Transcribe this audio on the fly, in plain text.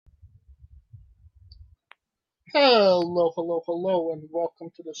Hello, hello, hello, and welcome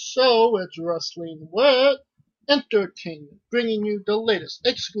to the show. It's Wrestling with Entertainment, bringing you the latest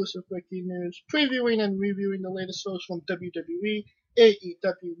exclusive breaking news, previewing and reviewing the latest shows from WWE,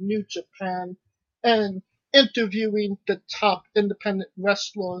 AEW, New Japan, and interviewing the top independent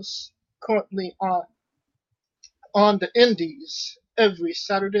wrestlers currently on the Indies every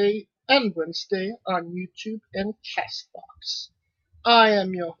Saturday and Wednesday on YouTube and Castbox. I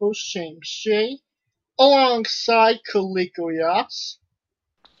am your host, James J alongside Kaliko Yachts.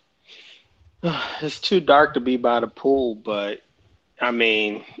 It's too dark to be by the pool, but I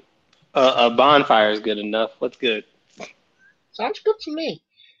mean, a bonfire is good enough. What's good? Sounds good to me.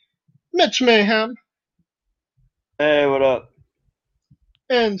 Mitch Mayhem Hey, what up?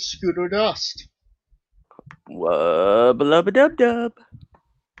 and Scooter Dust. Wubba dub dub.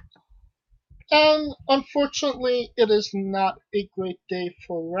 And unfortunately, it is not a great day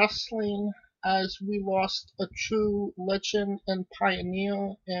for wrestling as we lost a true legend and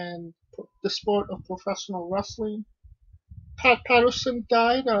pioneer in the sport of professional wrestling. Pat Patterson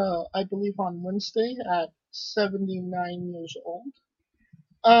died, I believe, on Wednesday at 79 years old.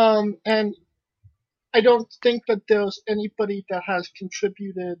 And I don't think that there's anybody that has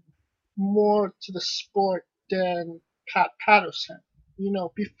contributed more to the sport than Pat Patterson. You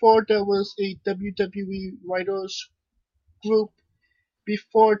know, before there was a WWE writers group,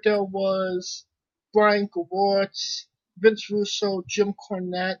 before there was Brian Gewirtz, Vince Russo, Jim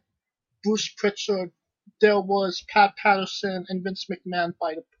Cornette, Bruce Pritchard, there was Pat Patterson and Vince McMahon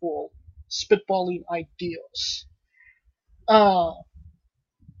by the pool, spitballing ideas. Uh,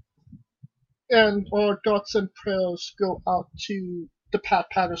 and our thoughts and prayers go out to the Pat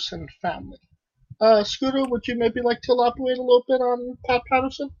Patterson family. Scooter, would you maybe like to elaborate a little bit on Pat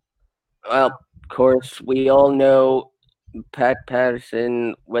Patterson? Well, of course, we all know Pat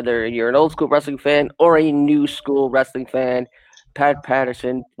Patterson, whether you're an old school wrestling fan or a new school wrestling fan. Pat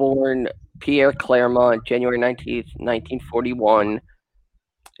Patterson, born Pierre Claremont, January 19th, 1941,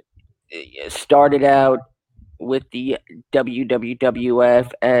 started out with the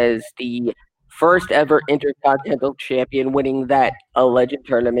WWF as the first ever Intercontinental Champion, winning that alleged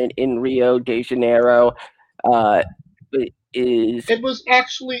tournament in Rio de Janeiro. Uh, is It was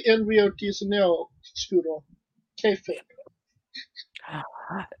actually in Rio de Janeiro, Scooter. Kayfabe.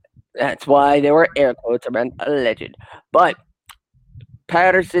 That's why there were air quotes around alleged. But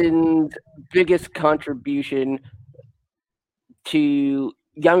Patterson's biggest contribution to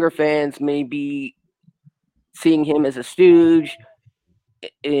younger fans may be seeing him as a stooge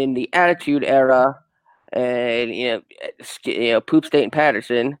in the Attitude Era, and Poop State and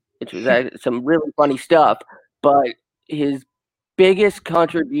Patterson, which was some really funny stuff. But his biggest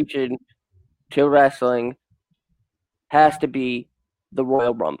contribution to wrestling has to be the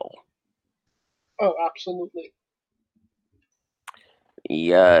Royal Rumble. Oh, absolutely.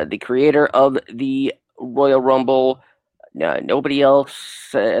 The creator of the Royal Rumble. Nobody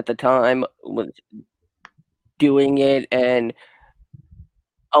else at the time was doing it, and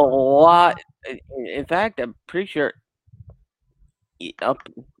a lot. In fact, I'm pretty sure.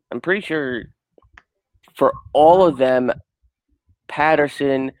 I'm pretty sure for all of them,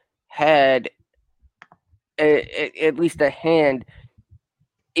 Patterson had at least a hand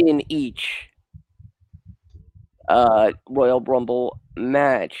in each Royal Rumble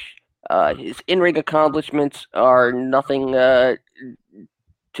match. His in-ring accomplishments are nothing to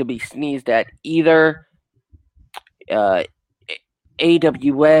be sneezed at either.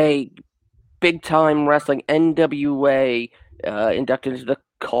 AWA, Big Time Wrestling, NWA, inducted into the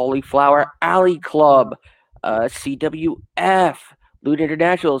Cauliflower Alley Club, CWF, Loot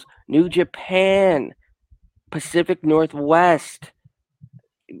Internationals, New Japan, Pacific Northwest,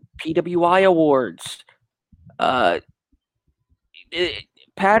 PWI Awards.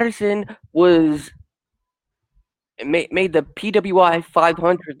 Patterson was made the PWI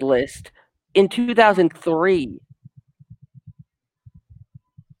 500 list in 2003.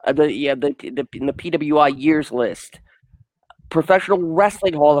 In the PWI years list, Professional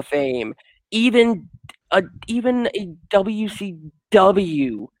Wrestling Hall of Fame, even a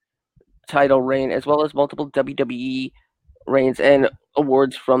WCW title reign, as well as multiple WWE reigns and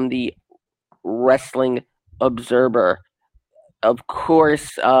awards from the Wrestling Observer. Of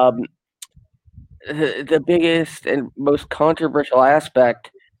course, the biggest and most controversial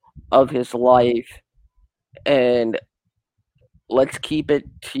aspect of his life, and let's keep it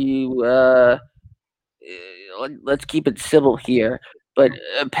civil here. But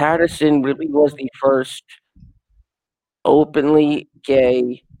Patterson really was the first openly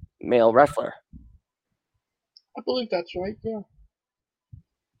gay male wrestler. I believe that's right, yeah.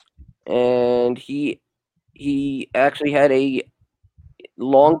 And he he actually had a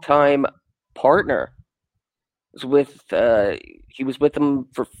longtime partner. He was with him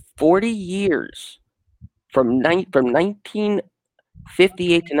for 40 years, from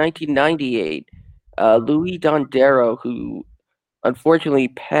 1958 to 1998. Louis Dondero, who unfortunately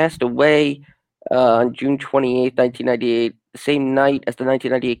passed away on June 28th, 1998, the same night as the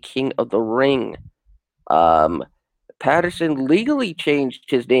 1998 King of the Ring. Patterson legally changed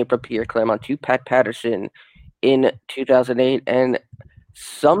his name from Pierre Claremont to Pat Patterson in 2008, and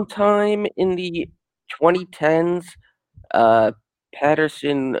sometime in the 2010s,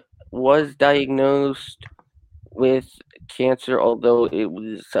 Patterson was diagnosed with cancer, although it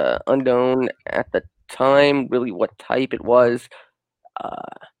was unknown at the time really what type it was.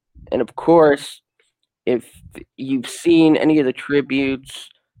 And of course, if you've seen any of the tributes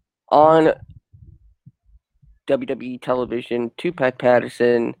on WWE television to Pat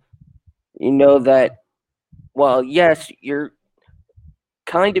Patterson, you know that, well, yes, you're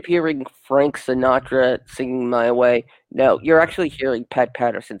kind of hearing Frank Sinatra singing My Way. No, you're actually hearing Pat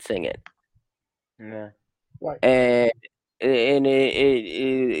Patterson sing it. Yeah. Right. And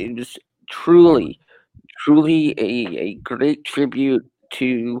it was truly a great tribute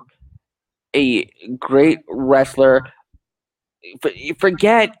to a great wrestler.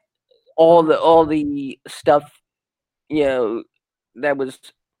 Forget all the stuff, that was,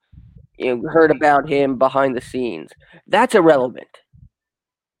 heard about him behind the scenes. That's irrelevant.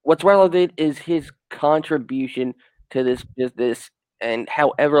 What's relevant is his contribution to this business and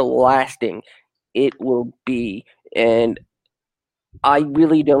how everlasting it will be. And I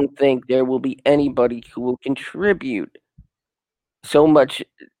really don't think there will be anybody who will contribute so much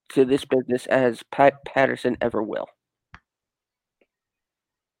to this business as Pat Patterson ever will.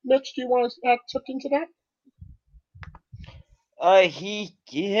 Mitch, do you want to add something to that? He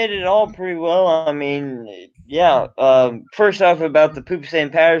hit it all pretty well. I mean, yeah. First off, about the Poop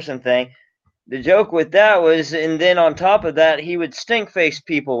St. Patterson thing, the joke with that was, and then on top of that, he would stink face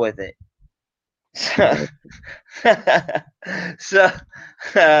people with it. So, so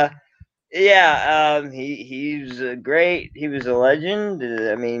yeah, he's great. He was a legend.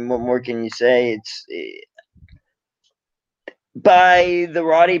 I mean, what more can you say? It's by the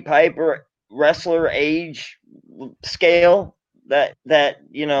Roddy Piper wrestler age scale that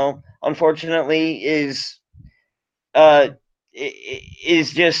unfortunately is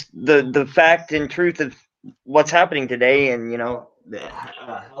just the fact and truth of what's happening today, and the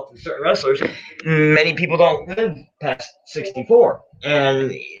health of certain wrestlers. Many people don't live past 64,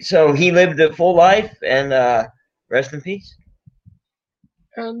 and so he lived a full life, and rest in peace.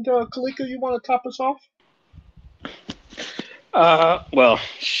 And Kalika, you want to top us off? Well,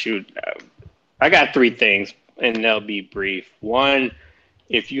 shoot. I got three things, and they'll be brief. One,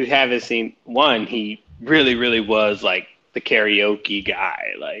 if you haven't seen one, he really, really was like the karaoke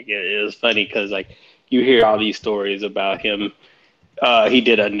guy. Like it was funny because like you hear all these stories about him. He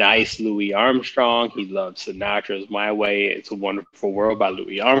did a nice Louis Armstrong. He loved Sinatra's "My Way." It's a Wonderful World by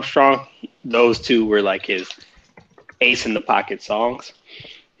Louis Armstrong. Those two were like his ace in the pocket songs,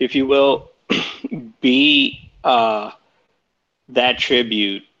 if you will. B, that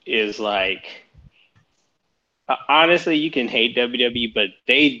tribute is like honestly, you can hate WWE, but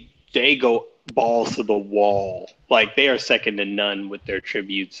they go balls to the wall. Like they are second to none with their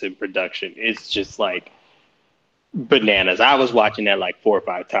tributes and production. It's just like bananas. I was watching that like 4 or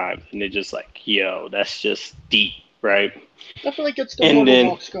 5 times, and it's just like, yo, that's just deep, right? Definitely gets the And then,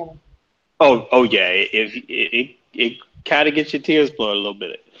 box going. oh yeah, it kind of gets your tears flowing a little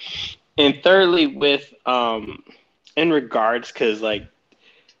bit. And thirdly, with in regards, because like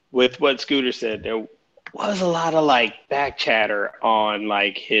with what Scooter said, there was a lot of like back chatter on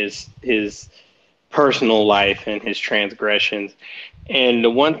like his personal life and his transgressions. And the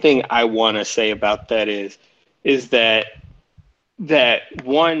one thing I want to say about that is that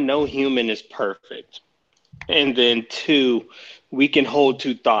one, no human is perfect, and then two, we can hold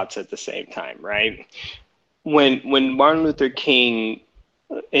two thoughts at the same time, right? When Martin Luther King,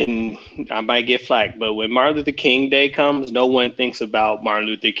 and I might get flack, but when Martin Luther King Day comes, no one thinks about Martin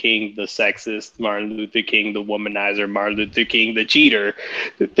Luther King the sexist, Martin Luther King the womanizer, Martin Luther King the cheater.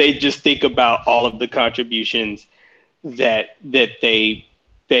 They just think about all of the contributions that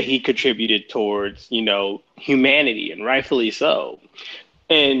he contributed towards, humanity, and rightfully so.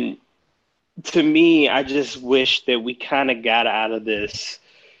 And to me, I just wish that we kind of got out of this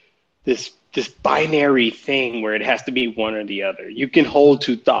binary thing where it has to be one or the other. You can hold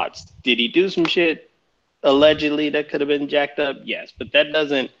two thoughts. Did he do some shit allegedly that could have been jacked up? Yes, but that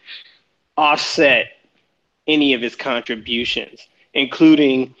doesn't offset any of his contributions,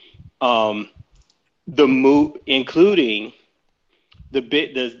 including the move, including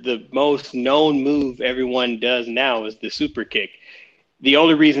the most known move everyone does now is the super kick. The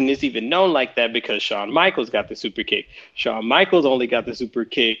only reason it's even known like that because Shawn Michaels got the super kick. Shawn Michaels only got the super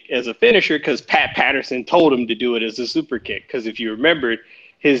kick as a finisher because Pat Patterson told him to do it as a super kick. Because if you remembered,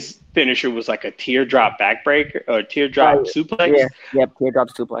 his finisher was like a teardrop backbreaker or teardrop suplex. Teardrop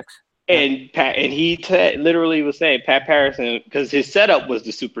suplex. And he literally was saying Pat Patterson because his setup was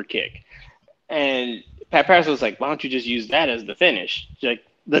the super kick, and Pat Patterson was like, "Why don't you just use that as the finish?" Like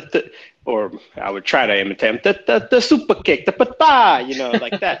or I would try to imitate him, the super kick, the pata,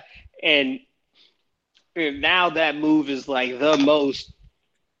 like that. And now that move is like the most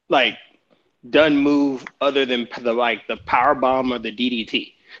like done move other than the power bomb or the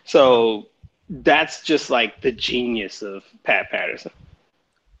DDT. So that's just like the genius of Pat Patterson.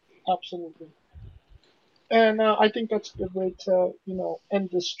 Absolutely. And I think that's a good way to, end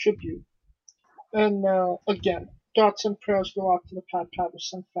this tribute. And again, thoughts and prayers go out to the Pat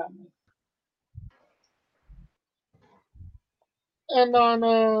Patterson family. And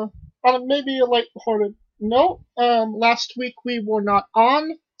on maybe a lighthearted note, last week we were not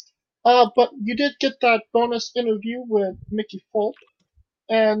on, but you did get that bonus interview with Mickey Fulp,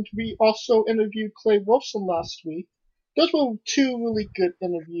 and we also interviewed Clay Wilson last week. Those were two really good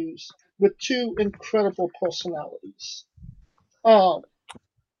interviews with two incredible personalities.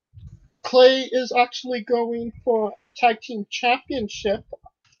 Clay is actually going for tag team championship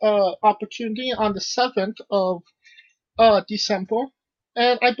opportunity on the 7th of December.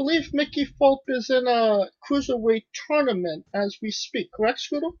 And I believe Mickey Fulp is in a cruiserweight tournament as we speak, correct,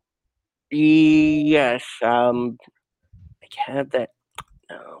 Scooter? Yes. I have that.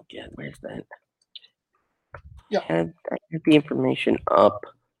 Oh, yeah, where's that? Yeah. I have the information up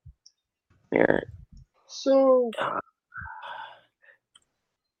there. So,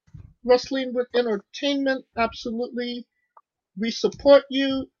 Wrestling with Entertainment, absolutely. We support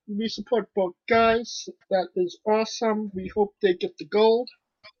you. We support both guys. That is awesome. We hope they get the gold.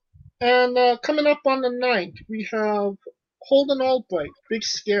 And coming up on the 9th, we have Holden Albright, Big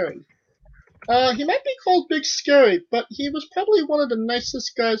Scary. He might be called Big Scary, but he was probably one of the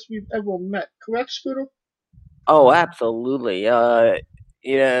nicest guys we've ever met. Correct, Scooter? Oh, absolutely.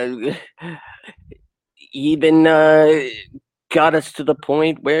 He even got us to the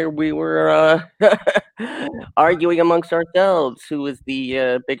point where we were arguing amongst ourselves who is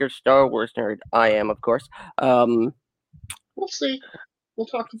the bigger Star Wars nerd. I am, of course. We'll see. We'll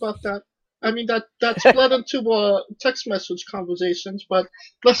talk about that. I mean that split into text message conversations, but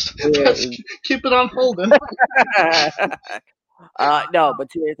let's keep it on Holden. No,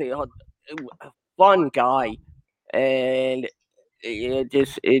 but seriously, fun guy, and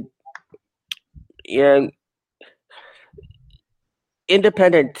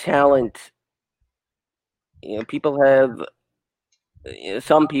independent talent. People have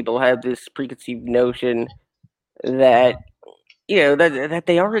some people have this preconceived notion that that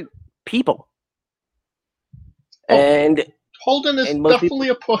they aren't people, and Holden is definitely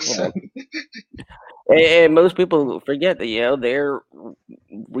a person. And most people forget that they're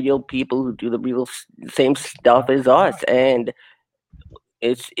real people who do the real same stuff as us, and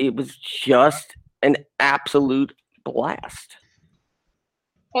it was just an absolute blast.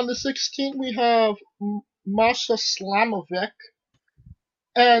 On the 16th, we have Masha Slamovic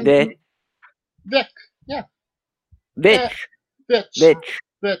and Vic, yeah, Vitch,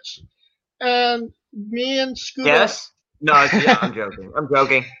 and me and Scooter. Yes. No, I'm joking. I'm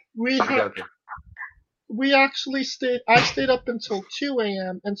joking. We actually I stayed up until 2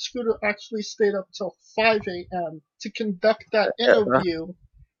 a.m. and Scooter actually stayed up till 5 a.m. to conduct that interview.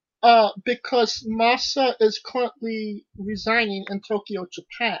 Because Masa is currently resigning in Tokyo,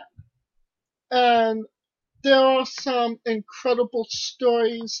 Japan. And there are some incredible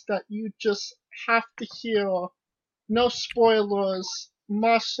stories that you just have to hear. No spoilers.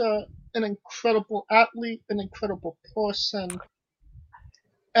 Masa, an incredible athlete, an incredible person,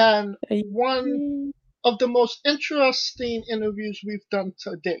 and one of the most interesting interviews we've done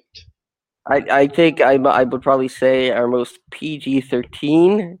to date. I think I would probably say our most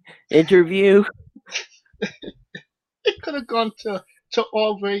PG-13 interview. It could have gone to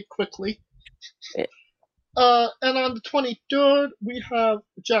all very quickly. Yeah. And on the 23rd, we have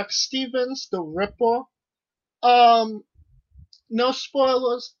Jack Stevens, the Ripper. No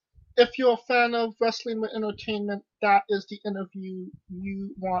spoilers. If you're a fan of Wrestling with Entertainment, that is the interview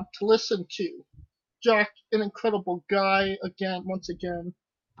you want to listen to. Jack, an incredible guy, once again.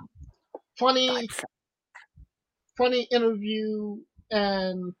 Funny interview,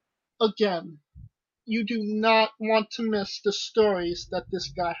 and again, you do not want to miss the stories that this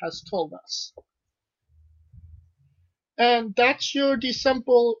guy has told us. And that's your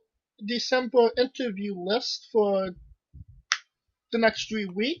December interview list for the next 3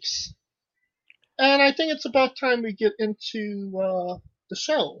 weeks. And I think it's about time we get into the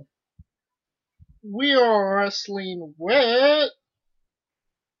show. We are wrestling with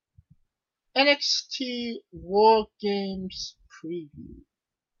NXT War Games preview.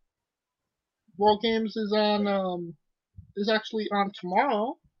 War Games is actually on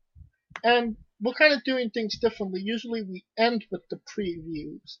tomorrow, and we're kind of doing things differently. Usually we end with the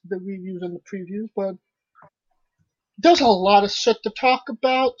reviews and the previews, but there's a lot of shit to talk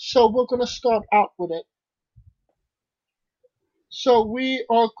about, so we're gonna start out with it. So we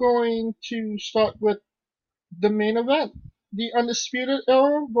are going to start with the main event. The Undisputed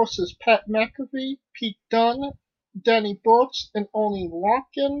Era versus Pat McAfee, Pete Dunne, Danny Burch, and Oney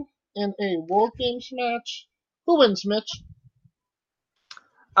Lorcan in a War Games match. Who wins, Mitch?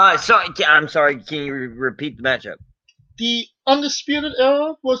 I'm sorry. Can you repeat the matchup? The Undisputed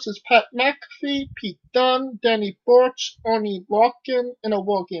Era versus Pat McAfee, Pete Dunne, Danny Burch, Oney Lorcan in a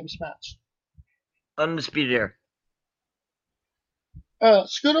War Games match. Undisputed Era.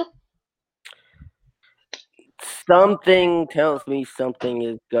 Scooter? Something tells me something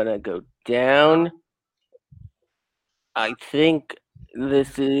is gonna go down. I think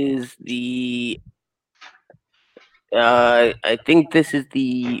this is the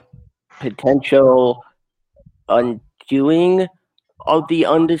potential undoing of the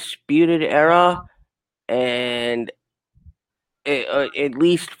Undisputed Era, and at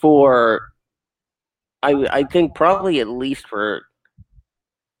least for I think probably at least for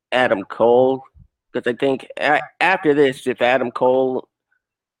Adam Cole, because I think after this, if Adam Cole,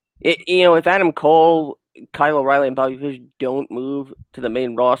 Kyle O'Reilly, and Bobby Fish don't move to the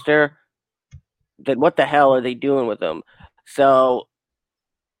main roster, then what the hell are they doing with them? So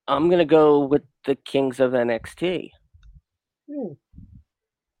I'm gonna go with the Kings of NXT.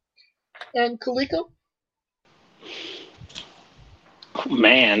 And Kaliko?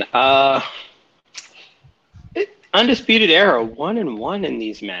 Man, Undisputed Era 1-1 in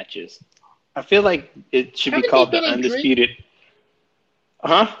these matches. I feel like it should be called the Undisputed.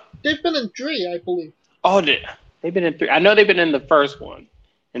 Huh? They've been in 3, I believe. Oh, they've been in 3. I know they've been in the first one,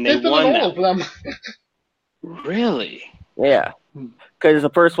 and they've been won in that. all of them. Really? Yeah, because the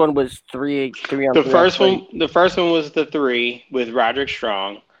first one was 3 on the 3 first on 3. one. The first one was the 3 with Roderick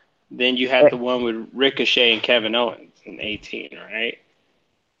Strong. Then you had the one with Ricochet and Kevin Owens in 18, right?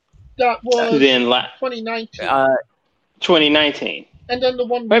 That was then 2019. 2019. And then the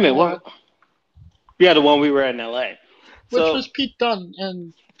one. Wait a minute, what? Yeah, the one we were in LA. Which was Pete Dunne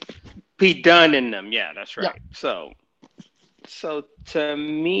and. Pete Dunne in them, yeah, that's right. Yeah. So to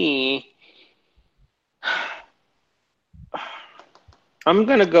me, I'm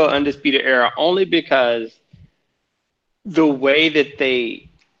gonna go Undisputed Era only because the way that they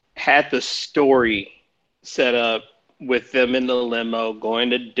had the story set up with them in the limo, going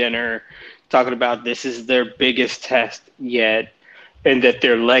to dinner, talking about this is their biggest test yet, and that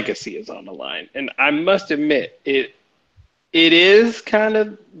their legacy is on the line. And I must admit, it is kind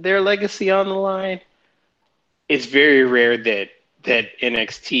of their legacy on the line. It's very rare that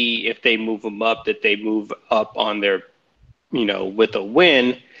NXT, if they move them up, that they move up on their, with a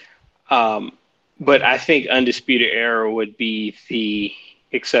win. But I think Undisputed Era would be the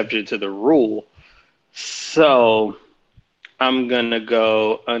exception to the rule. So I'm going to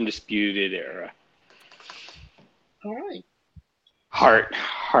go Undisputed Era. All right.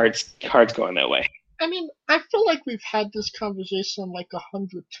 Heart's going that way. I mean, I feel like we've had this conversation like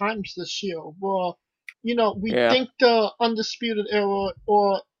 100 times this year where, we think the Undisputed Era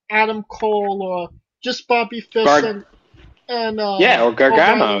or Adam Cole or just Bobby Fish and or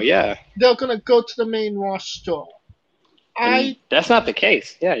Gargano, they're going to go to the main roster. That's not the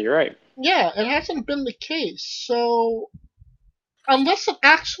case. Yeah, you're right. Yeah, it hasn't been the case. So unless it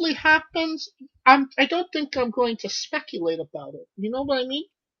actually happens, I don't think I'm going to speculate about it. You know what I mean?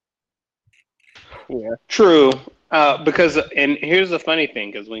 Yeah. True. Because here's the funny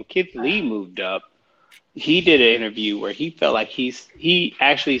thing, because when Keith Lee moved up, he did an interview where he felt like he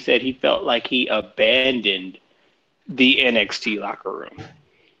actually said he felt like he abandoned the NXT locker room.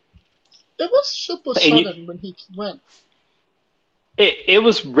 It was super sudden when he went. It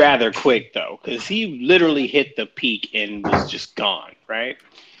was rather quick though, because he literally hit the peak and was just gone, right?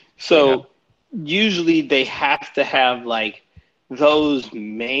 So usually they have to have like those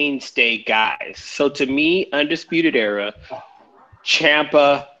mainstay guys. So to me, Undisputed Era,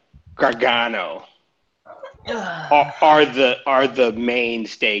 Ciampa, Gargano are the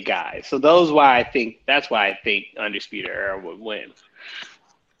mainstay guys. So that's why I think Undisputed Era would win.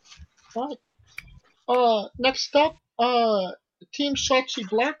 Right. Next up, Team Shotzi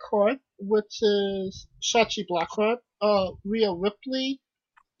Blackheart, which is Shotzi Blackheart, Rhea Ripley,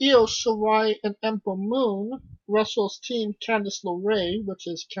 Io Shirai, and Ember Moon wrestles Team Candice LeRae, which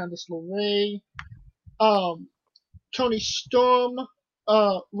is Candice LeRae, Tony Storm,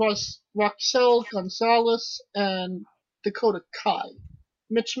 Roxelle Gonzalez, and Dakota Kai.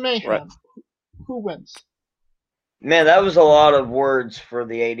 Mitch Mayhem, Right. who wins? Man, that was a lot of words for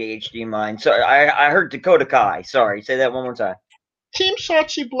the ADHD mind. Sorry, I heard Dakota Kai. Sorry, say that one more time. Team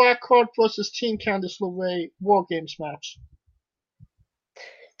Shotzi Blackheart versus Team Candice LeRae War Games match.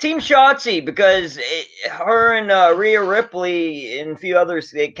 Team Shotzi, because her and Rhea Ripley and a few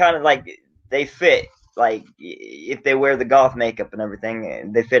others, they kind of like they fit. Like if they wear the goth makeup and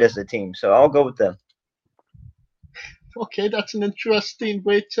everything, they fit as a team. So I'll go with them. Okay, that's an interesting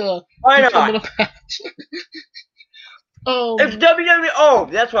way to Why determine not? a match. It's WWE. Oh,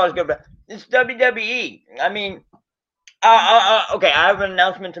 that's what I was going to. It's WWE. I mean, okay, I have an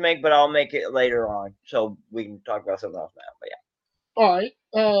announcement to make, but I'll make it later on, so we can talk about something else now. But yeah, all right.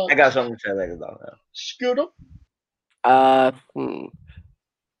 I got something to say later though. Scooter.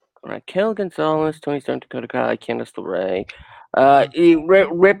 Raquel Gonzalez, Tony Storm, Dakota Kai, Candice LeRae.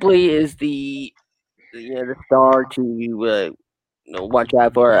 Ripley is the star to watch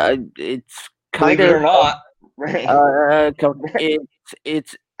out for. It's kind Believe it or of not,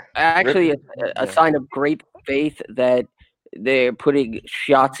 it's actually a sign of great faith that they're putting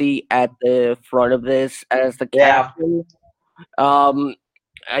Shotzi at the front of this as the captain.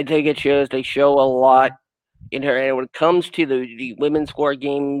 I think it shows they show a lot in her. And when it comes to the women's War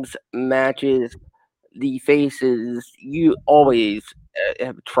Games matches, the faces you always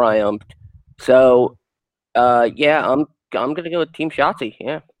have triumphed. So, yeah, I'm gonna go with Team Shotzi.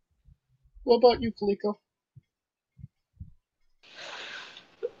 Yeah. What about you, Kaliko?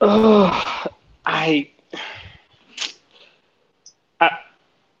 Oh, I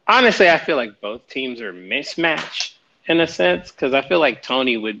honestly, I feel like both teams are mismatched in a sense because I feel like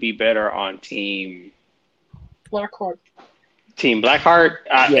Tony would be better on Team Blackheart.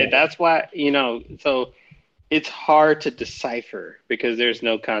 Yeah. That's why so it's hard to decipher because there's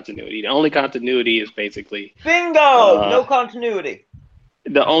no continuity. The only continuity is basically bingo. No continuity.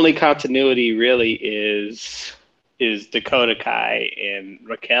 The only continuity really is Dakota Kai and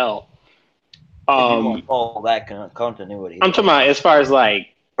Raquel. If you want to call that continuity. I'm talking about as far as like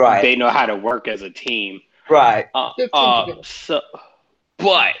right. They know how to work as a team. Right. So,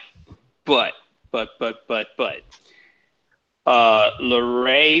 but.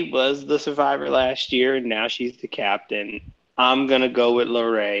 LeRae was the survivor last year, and now she's the captain. I'm gonna go with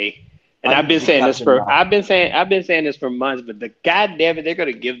LeRae. And I've been saying this for months, but goddamn it, they're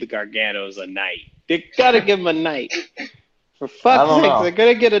gonna give the Garganos a night. They gotta give them a night. For fuck's sake, they're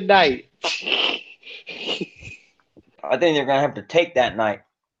gonna get a night. I think they're gonna have to take that night.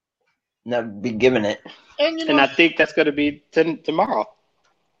 Not be given it. And I think that's gonna be tomorrow.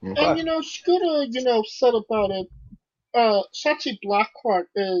 And Scooter, said about it. Shotzi Blackheart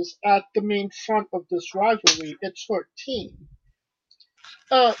is at the main front of this rivalry. It's her team.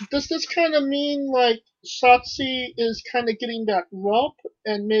 Does this kind of mean like Shotzi is kind of getting that rub,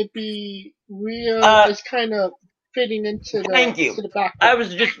 and maybe Rhea is kind of fitting into the back? I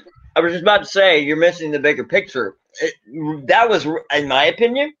was just about to say you're missing the bigger picture. That was, in my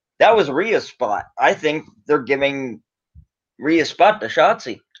opinion, that was Rhea's spot. I think they're giving Rhea's spot to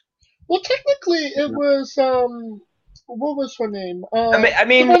Shotzi. Well, technically, it was what was her name? I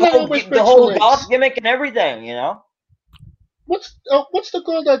mean, the whole goth gimmick and everything, What's the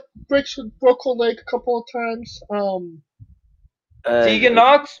girl that broke her leg a couple of times? Tegan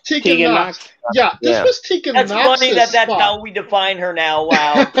Knox? Tegan Knox. Yeah, this was Tegan Knox's That's funny that's spot. how we define her now.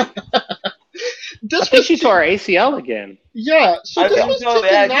 Wow. I think she tore her ACL again. Yeah, so this was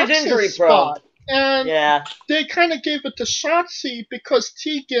Tegan Knox's spot. And they kind of gave it to Shotzi because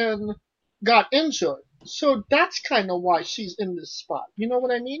Tegan got injured. So that's kind of why she's in this spot. You know what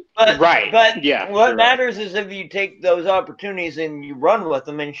I mean? But what matters is if you take those opportunities and you run with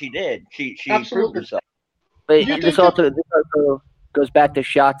them, and she did. She proved herself. But this also goes back to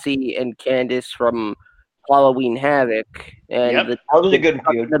Shotzi and Candice from Halloween Havoc. And that was a good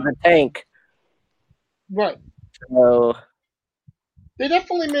feud. The tank. Right. So they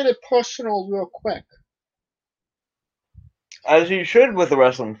definitely made it personal real quick. As you should with a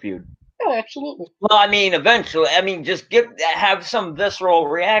wrestling feud. Oh, absolutely. Well, I mean, eventually, just have some visceral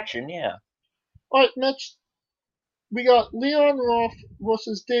reaction, yeah. All right, next, we got Leon Ruff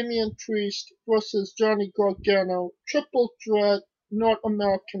versus Damian Priest versus Johnny Gargano, triple threat North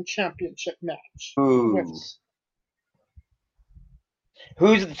American Championship match. Ooh.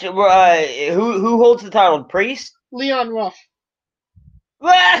 Who holds the title? Priest? Leon Ruff.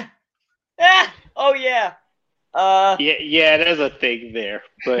 Ah! Ah! Oh yeah. Yeah, there's a thing there,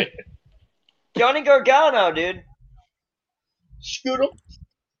 but Johnny Gargano, dude. Scooter.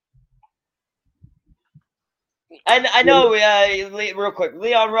 And I know, real quick,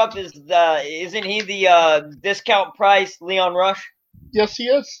 Leon Ruff isn't he the discount price Leon Rush? Yes, he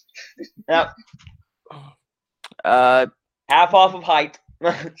is. Yep. Uh, Half off of height.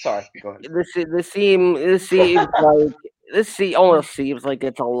 Sorry, go ahead. This almost seems like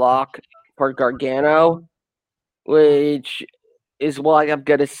it's a lock for Gargano, which is why I'm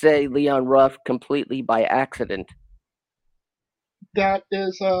gonna say Leon Ruff completely by accident. That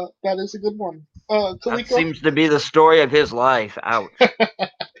is a good one. That Kaliko. seems to be the story of his life. Ouch.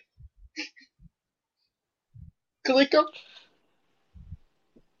 Kaliko.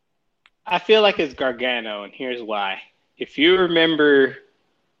 I feel like it's Gargano, and here's why. If you remember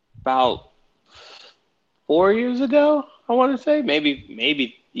about 4 years ago, I want to say,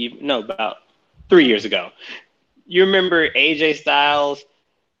 maybe even, no, about 3 years ago. You remember AJ Styles,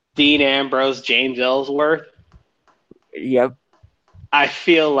 Dean Ambrose, James Ellsworth? Yep. I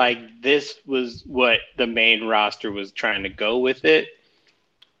feel like this was what the main roster was trying to go with it,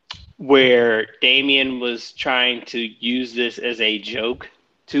 where Damian was trying to use this as a joke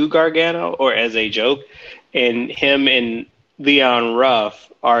to Gargano, or as a joke, and him and Leon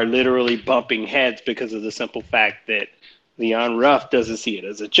Ruff are literally bumping heads because of the simple fact that Leon Ruff doesn't see it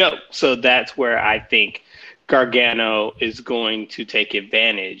as a joke. So that's where I think Gargano is going to take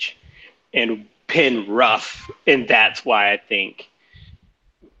advantage and pin Ruff, and that's why I think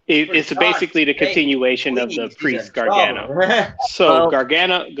it's basically the continuation of the Priest Gargano. So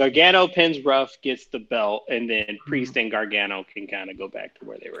Gargano pins Ruff, gets the belt, and then Priest and Gargano can kind of go back to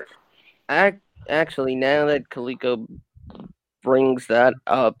where they were. Actually, now that Kaliko brings that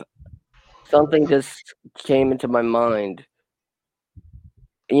up, something just came into my mind.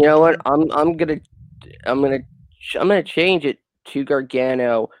 You know what? I'm gonna change it to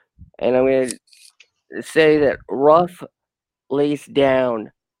Gargano, and I'm gonna say that Ruff lays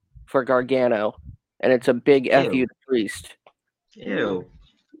down for Gargano, and it's a big F you to Priest. Ew.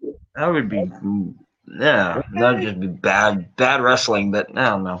 That would be, yeah, that would just be bad wrestling, but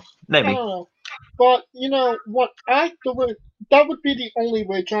I don't know. Maybe. I don't know. But, you know, that would be the only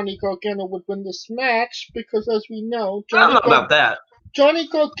way Johnny Gargano would win this match, because as we know, I don't know about that. Johnny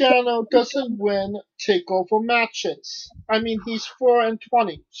Gargano doesn't win takeover matches. I mean, he's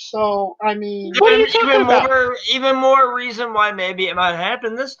 4-20, so I mean, even more reason why maybe it might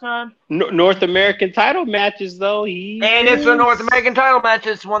happen this time. North American title matches, though, it's a North American title match.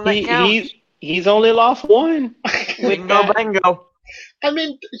 It's one that counts. He's only lost one. Bingo. I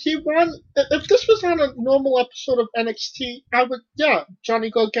mean, he won. If this was on a normal episode of NXT, Johnny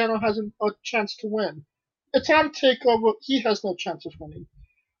Gargano has a chance to win. It's on Takeover. He has no chance of winning.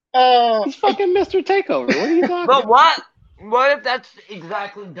 He's fucking Mr. Takeover. What are you talking about? But what if that's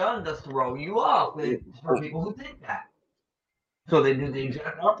exactly done to throw you off for people who think that? So they do the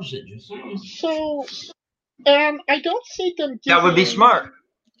exact opposite. So, and I don't see them giving that would be smart.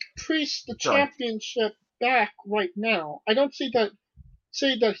 Priest the championship back right now. I don't say that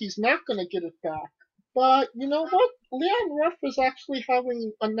he's not going to get it back. But you know what? Leon Ruff is actually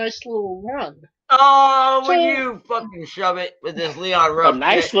having a nice little run. Oh, will you fucking shove it with this Leon Ruff? A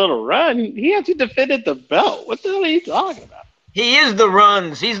nice little run? He actually defended the belt. What the hell are you talking about? He is the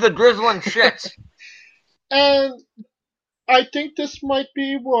runs. He's the drizzling shits. And I think this might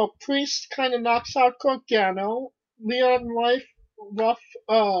be where Priest kind of knocks out Gargano. Leon Ruff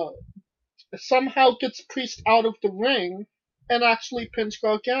somehow gets Priest out of the ring and actually pins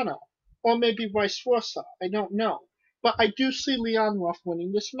Gargano. Or maybe vice versa. I don't know. But I do see Leon Ruff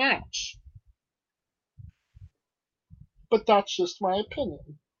winning this match. But that's just my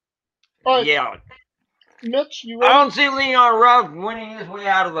opinion. Right. Yeah. Mitch, you ready? I don't see Leon Ruff winning his way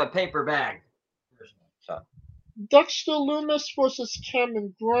out of a paper bag. So. Dexter Lumis versus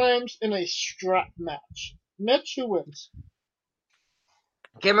Cameron Grimes in a strap match. Mitch, who wins?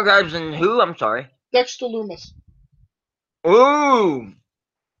 Cameron Grimes and who? I'm sorry. Dexter Lumis. Ooh.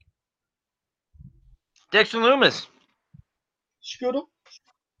 Dexter Lumis. Scooter?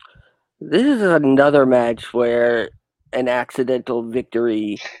 This is another match where an accidental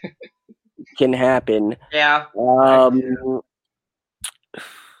victory can happen. Yeah.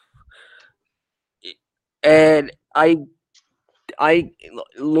 And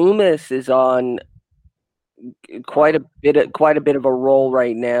Lumis is on quite a bit of a roll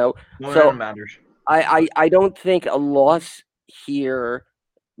right now. Well, so that matters. I don't think a loss here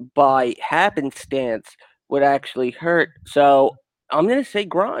by happenstance would actually hurt. So I'm gonna say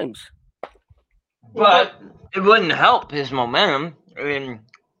Grimes. but it wouldn't help his momentum. I mean,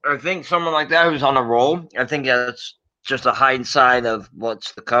 I think someone like that who's on a roll, I think that's just a hindsight of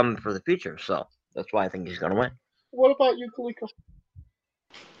what's to come for the future. So that's why I think he's going to win. What about you, Kaliko?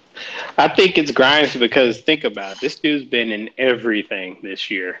 I think it's Grimes because think about it. This dude's been in everything this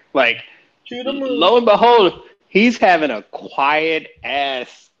year. Like, To the moon. lo and behold, he's having a quiet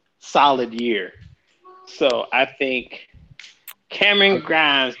ass solid year. So I think Cameron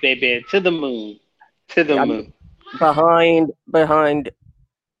Grimes, baby, to the moon, to the moon. Behind.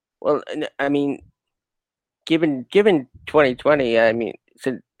 Well, I mean, given 2020, I mean,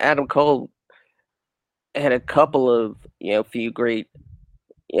 since Adam Cole had a couple of few great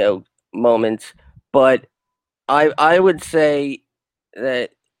moments, but I would say that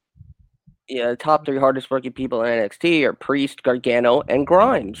the top 3 hardest working people in NXT are Priest, Gargano, and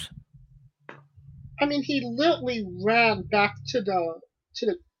Grimes. I mean, he literally ran back to the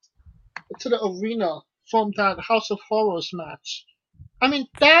arena from that House of Horrors match. I mean,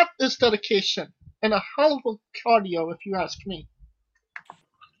 that is dedication and a hell of a cardio, if you ask me.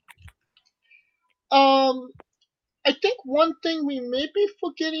 I think one thing we may be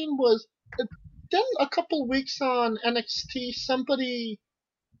forgetting was then a couple weeks on NXT, somebody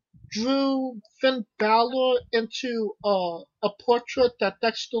drew Finn Balor into a portrait that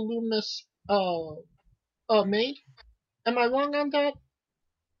Dexter Lumis made. Am I wrong on that?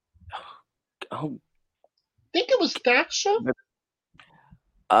 Oh, I think it was Thatcher.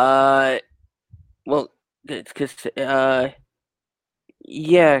 well, it's because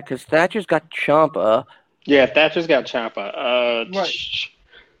because Thatcher's got Ciampa. Yeah, Thatcher's got Ciampa. Right.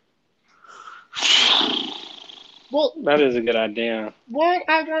 Well, that is a good idea. What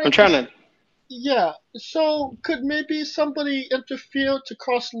I wanted I'm trying to. Yeah, so could maybe somebody interfere to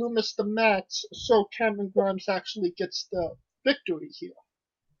cost Loomis the match so Cameron Grimes actually gets the victory here?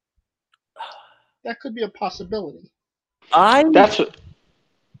 That could be a possibility. That's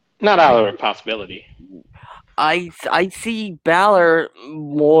not out of a possibility. I see Balor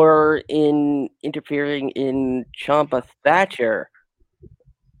more in interfering in Ciampa Thatcher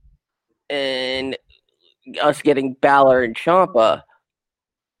and us getting Balor and Ciampa.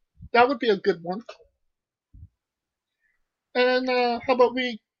 That would be a good one. And how about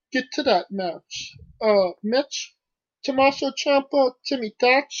we get to that match? Mitch, Tommaso Ciampa, Timmy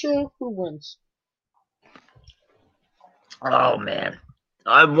Thatcher, who wins? Oh man,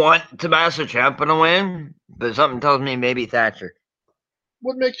 I want Tommaso Ciampa to win, but something tells me maybe Thatcher.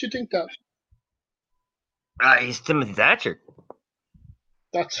 What makes you think that? He's Timothy Thatcher.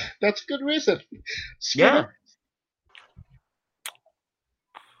 That's a good reason. Yeah.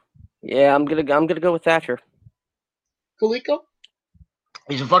 Yeah, I'm gonna go with Thatcher. Kaliko?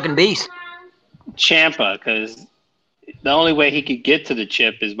 He's a fucking beast. Ciampa, because the only way he could get to the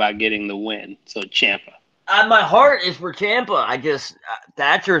chip is by getting the win. So Ciampa. My heart is for Ciampa. I just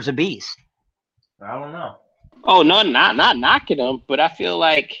Thatcher is a beast. I don't know. Oh no, not knocking him, but I feel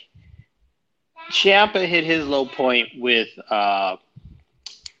like Ciampa hit his low point with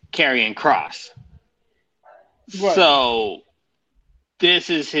Karrion Kross. Right. So this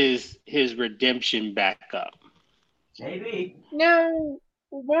is his redemption back up. Maybe. Now,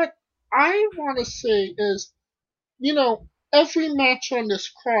 what I want to say is, every match on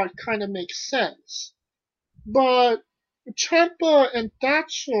this card kind of makes sense. But Ciampa and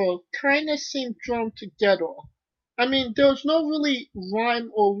Thatcher kind of seem drawn together. I mean, there's no really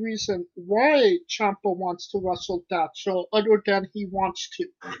rhyme or reason why Ciampa wants to wrestle Thatcher other than he wants to.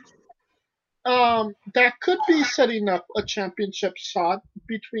 That could be setting up a championship shot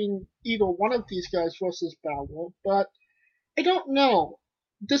between either one of these guys versus Balor, but I don't know.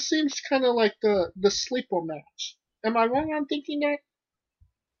 This seems kind of like the sleeper match. Am I wrong on thinking that?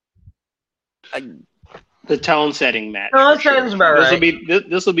 The tone setting match. No, that sounds about right.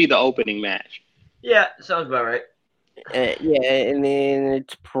 This will be the opening match. Yeah, sounds about right. Yeah, and then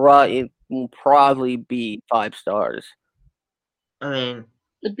it will probably be 5 stars. I mean,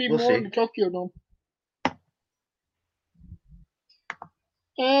 it'd be more in the Tokyo Dome.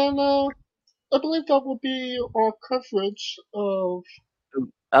 And I believe that will be our coverage of.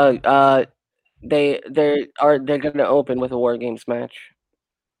 They're gonna open with a War Games match.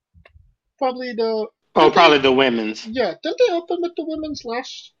 Probably the. Probably the women's. Yeah, didn't they open with the women's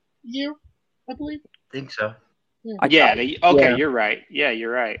last year? I believe. I think so. Yeah. You're right. Yeah,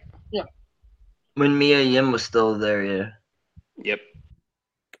 you're right. Yeah. When Mia Yim was still there, yeah. Yep.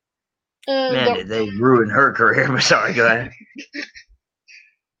 And man, did they ruin her career? But sorry, go ahead.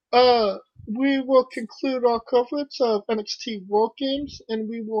 We will conclude our coverage of NXT World Games, and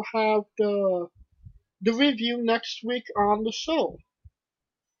we will have the review next week on the show.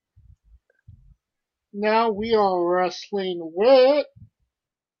 Now we are wrestling with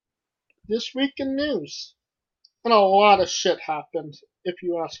this week in news. And a lot of shit happened, if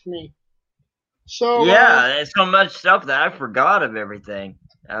you ask me. So, Yeah, there's so much stuff that I forgot of everything.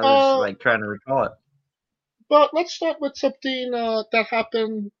 I was uh, like trying to recall it. but let's start with something that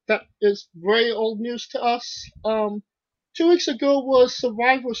happened that is very old news to us. 2 weeks ago was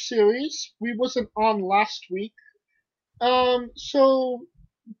Survivor Series. We wasn't on last week. So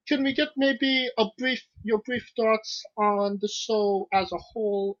can we get maybe your brief thoughts on the show as a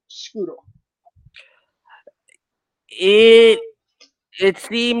whole, Scooter? It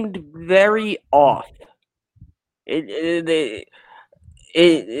seemed very off. It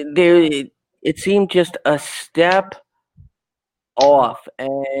seemed just a step off,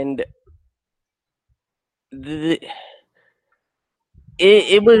 and the,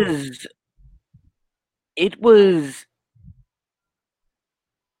 it was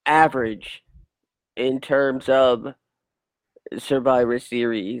average in terms of Survivor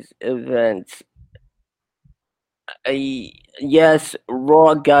Series events. Yes,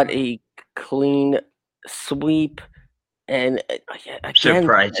 Raw got a clean sweep, and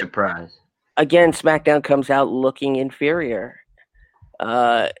Surprise, surprise. again, SmackDown comes out looking inferior.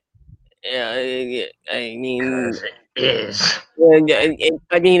 I mean, 'Cause it is.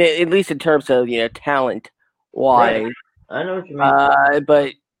 I mean, at least in terms of talent wise, Right. I know what you mean.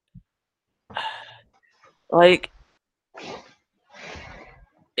 but like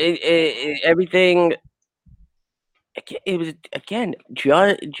everything, it was again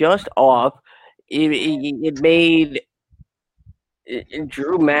just off. It made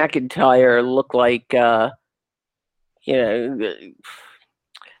Drew McIntyre look like you know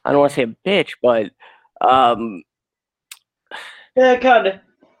I don't want to say a bitch, but Yeah, kind of.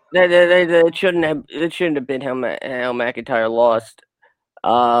 that shouldn't have been how McIntyre lost.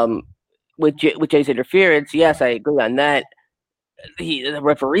 With Jay's interference, yes, I agree on that. The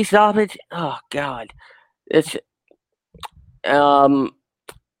referee stoppage, oh god, it's and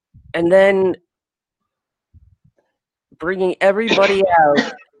then bringing everybody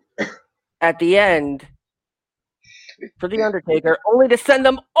out at the end for the Undertaker, only to send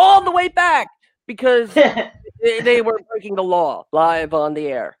them all the way back because they were breaking the law live on the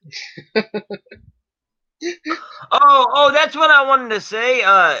air. That's what I wanted to say.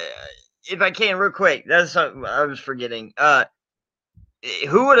 If I can, real quick, that's something I was forgetting.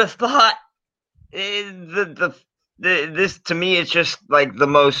 Who would have thought this to me? It's just like the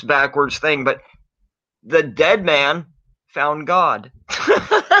most backwards thing, but the dead man found God.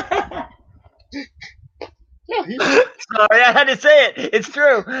 Yeah, Sorry, I had to say it. It's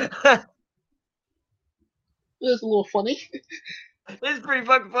true. it's a little funny. It's pretty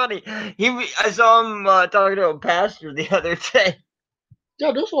fucking funny. I saw him talking to a pastor the other day.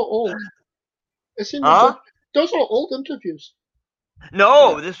 Yeah, those are old. It seems Huh? those are old interviews.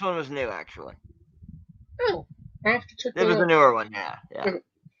 No, Yeah. this one was new actually. Oh, I have to check It that was a out. newer one. Yeah. Okay.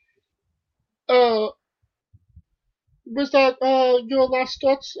 Was that your last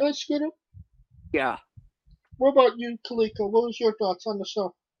thoughts, Scooter? Yeah. What about you, Kaliko? What was your thoughts on the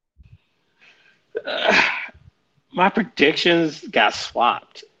show? My predictions got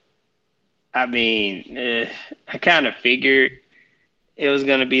swapped. I mean, I kind of figured it was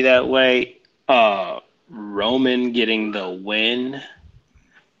going to be that way. Roman getting the win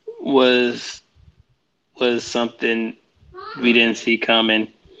was something we didn't see coming.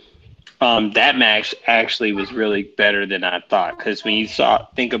 That match actually was really better than I thought because when you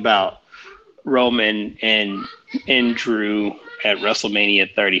think about Roman and Drew at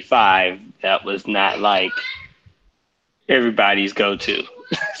WrestleMania 35, that was not like everybody's go-to.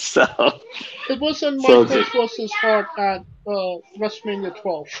 so It wasn't so Michaels versus Hart at WrestleMania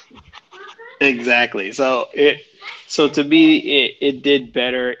 12. exactly. So to me it did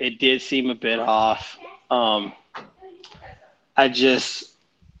better. It did seem a bit off. I just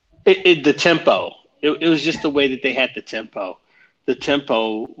the tempo. It was just the way that they had the tempo. The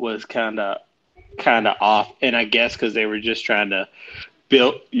tempo was kind of off, and I guess because they were just trying to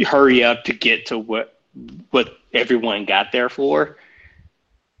hurry up to get to what everyone got there for,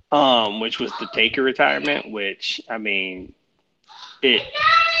 which was the Taker retirement. Which I mean, the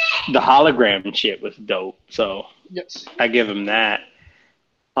hologram shit was dope. So Yes. I give him that.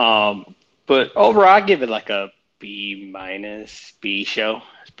 But overall, I give it like a B show.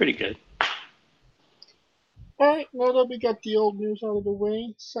 It's pretty good. Alright, now that we got the old news out of the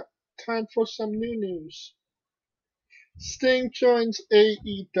way, time for some new news. Sting joins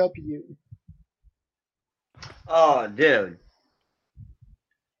AEW. Oh, dude.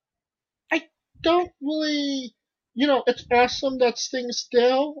 I don't really, it's awesome that Sting's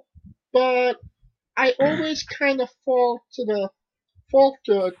still, but I always kind of falter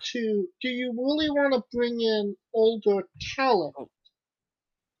to, do you really want to bring in older talent?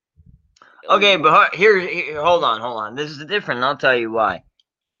 Okay, but here, hold on. This is different. I'll tell you why.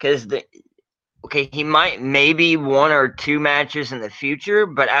 Because he might maybe one or two matches in the future,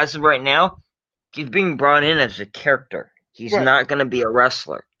 but as of right now, he's being brought in as a character. He's Right. not going to be a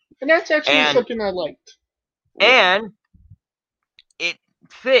wrestler. And that's actually something I liked. And it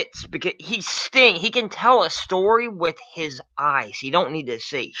fits because he's Sting. He can tell a story with his eyes. He don't need to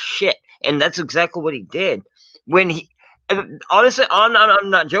say shit. And that's exactly what he did. Honestly, I'm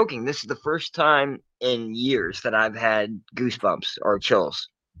not joking. This is the first time in years that I've had goosebumps or chills.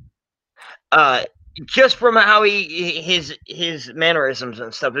 Just from how his mannerisms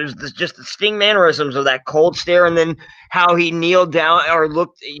and stuff. There's just the Sting mannerisms of that cold stare, and then how he kneeled down or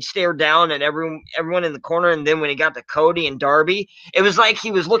he stared down at everyone in the corner, and then when he got to Cody and Darby, it was like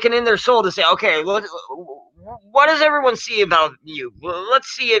he was looking in their soul to say, okay, what does everyone see about you? Well, let's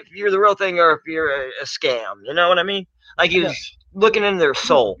see if you're the real thing or if you're a scam. You know what I mean? Like he was looking in their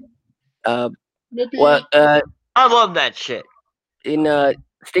soul. Well, I love that shit. In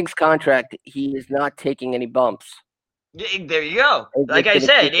Sting's contract, he is not taking any bumps. There you go. Like I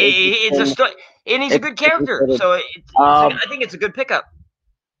said, it's a story, and he's a good character. So I think it's a good pickup.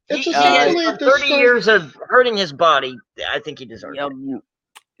 He has 30 years of hurting his body. I think he deserves it.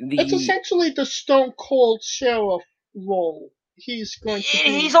 It's essentially the Stone Cold Sheriff role. He's going to be.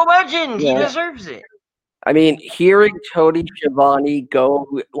 He's a legend. Yeah. He deserves it. I mean, hearing Tony Schiavone go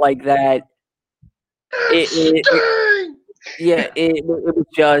like that, it was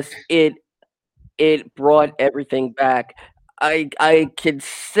just it brought everything back. I can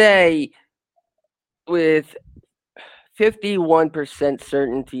say with 51%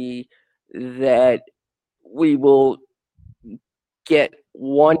 certainty that we will get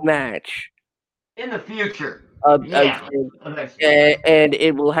one match in the future. And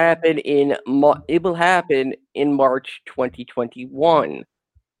it will happen in March 2021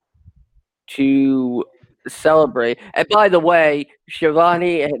 to celebrate. And by the way,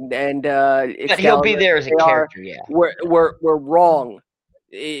 Schiavone and he'll be there as a character. We're wrong.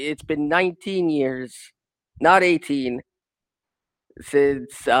 It's been 19 years, not 18,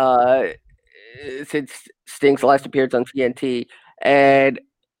 since Sting's last appearance on TNT, and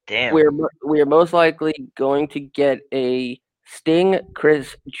we're most likely going to get a Sting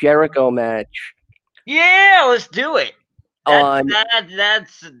Chris Jericho match. Yeah, let's do it.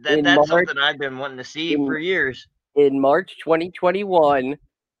 That's something I've been wanting to see for years. In March 2021,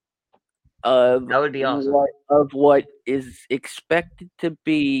 that would be awesome. Of what is expected to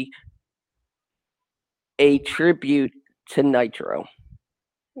be a tribute to Nitro.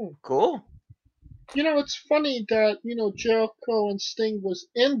 Cool. You know, it's funny that, Jericho and Sting was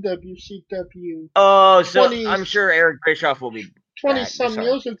in WCW. Oh, so I'm sure Eric Bischoff will be 20-some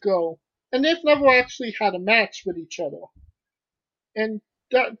years ago. And they've never actually had a match with each other. And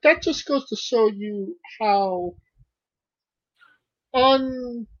that just goes to show you how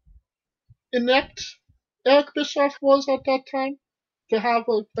inept Eric Bischoff was at that time. To have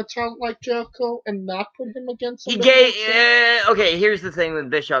a talent like Jericho and not put him against somebody okay, here's the thing with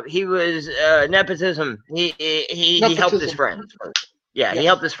Bischoff. He was nepotism. He helped his friends. Yeah, he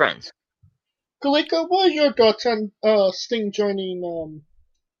helped his friends. Kalika, what are your thoughts on Sting joining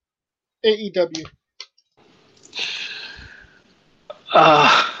AEW?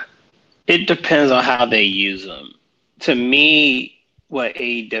 It depends on how they use them. To me, what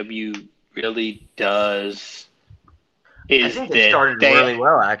AEW really does is I think they started really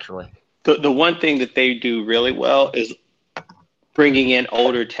well, actually. The one thing that they do really well is bringing in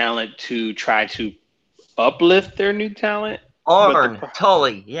older talent to try to uplift their new talent.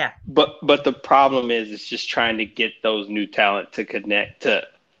 Tully, yeah. But the problem is it's just trying to get those new talent to connect to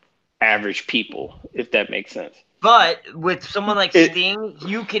average people, if that makes sense. But with someone like Sting,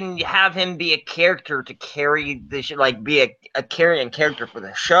 you can have him be a character to carry the show, like be a carrying character for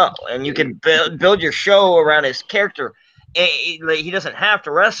the show, and you can build your show around his character. He doesn't have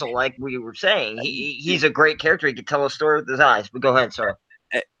to wrestle, like we were saying. He's a great character. He can tell a story with his eyes. But go ahead, sorry.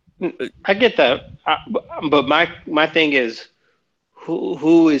 I get that, but my thing is,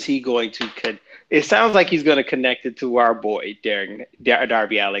 who is he going to? It sounds like he's going to connect it to our boy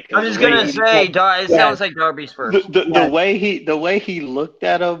Darby Allin. I'm just going to say, it sounds like Darby's first. The way he looked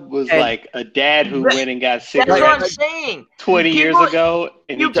at him was like a dad who went and got cigarettes. That's what I'm saying. 20 years ago,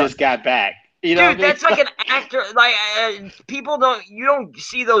 and he just got back. You know, dude, that's like an actor. Like you don't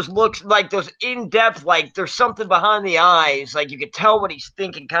see those looks, like those in depth. Like there's something behind the eyes. Like you can tell what he's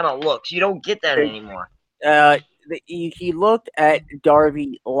thinking. Kind of looks. You don't get that anymore. He looked at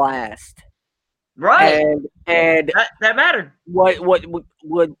Darby last, Right. And that mattered.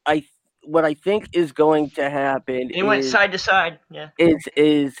 what I think is going to happen He went side to side. Yeah.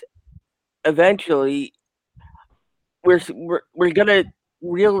 is eventually we're gonna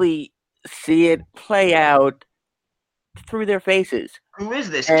really see it play out through their faces. Who is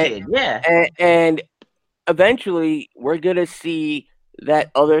this kid? Yeah. And eventually we're gonna see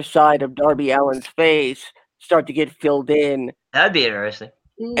that other side of Darby Allin's face start to get filled in. That'd be interesting.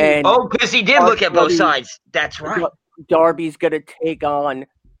 And because he did look at both sides. That's right. Darby's gonna take on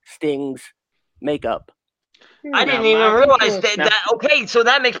Sting's makeup. I didn't even realize that. Okay, so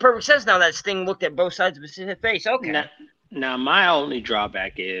that makes perfect sense now that Sting looked at both sides of his face. Okay. Now my only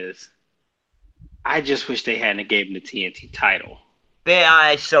drawback is, I just wish they hadn't gave him the TNT title. Yeah,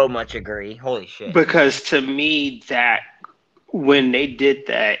 I so much agree. Holy shit. Because to me, that when they did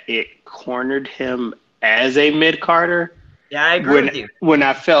that, it cornered him as a mid-carder. Yeah, I agree with you. When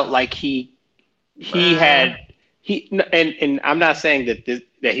I felt like he and I'm not saying that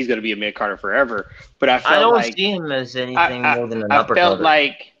he's going to be a mid-carder forever, but I don't see him as anything more than an upper carder.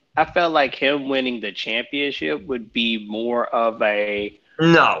 I felt like him winning the championship would be more of a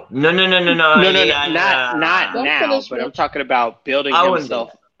no, not now. But I'm talking about building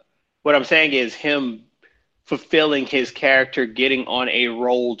himself. What I'm saying is him fulfilling his character, getting on a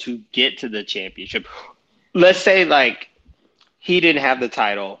roll to get to the championship. Let's say like he didn't have the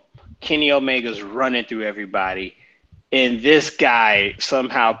title, Kenny Omega's running through everybody, and this guy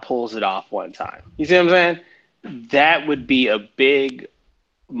somehow pulls it off one time. You see what I'm saying? That would be a big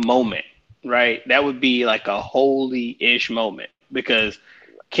moment, right? That would be like a holy-ish moment, because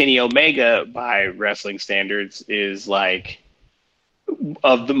Kenny Omega, by wrestling standards, is like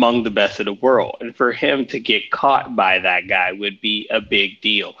among the best of the world. And for him to get caught by that guy would be a big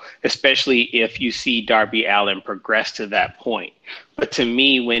deal, especially if you see Darby Allin progress to that point. But to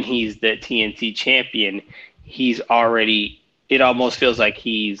me, when he's the TNT champion, it almost feels like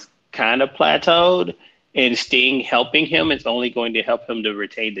he's kind of plateaued, and Sting helping him is only going to help him to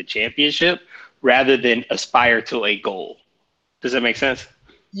retain the championship rather than aspire to a goal. Does that make sense?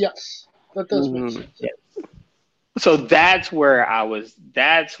 Yes, that does make sense. Yeah. So that's where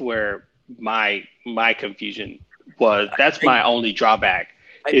my confusion was. That's my only drawback,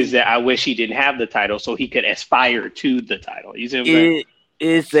 is that I wish he didn't have the title so he could aspire to the title. You see what I'm saying?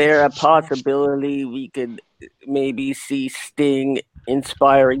 Is there a possibility we could maybe see Sting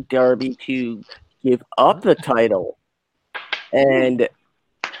inspiring Darby to give up the title and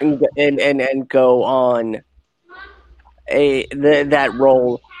go on that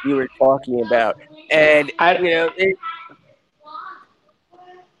role you were talking about? And that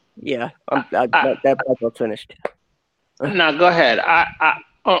part's finished. No, go ahead.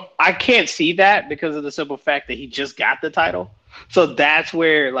 I can't see that because of the simple fact that he just got the title. So that's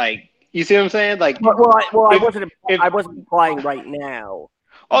where, like, you see what I'm saying? Like, I wasn't implying right now.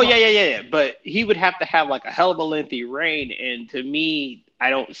 Oh yeah. But he would have to have like a hell of a lengthy reign, and to me, I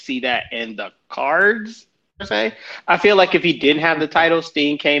don't see that in the cards per se. I feel like if he didn't have the title,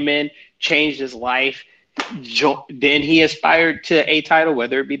 Sting came in, changed his life, then he aspired to a title,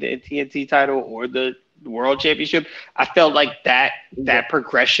 whether it be the TNT title or the World Championship. I felt like that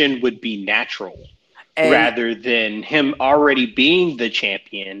progression would be natural, rather than him already being the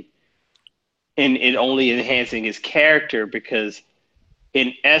champion and it only enhancing his character, because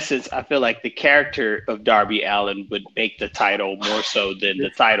in essence, I feel like the character of Darby Allin would make the title more so than the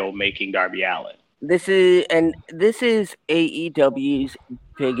title making Darby Allin. This is AEW's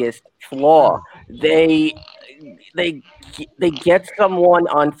biggest flaw. They get someone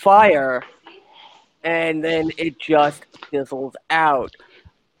on fire, and then it just fizzles out,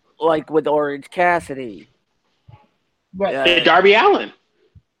 like with Orange Cassidy. Right. Darby Allin.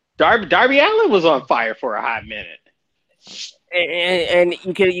 Darby Allin was on fire for a hot minute. And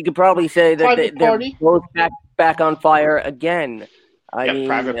you could probably say that they're both back on fire again. I mean,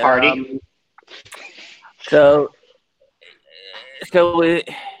 Private Party. So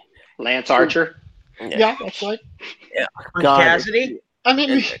Lance Archer. Yeah, that's right. Yeah, Cassidy. I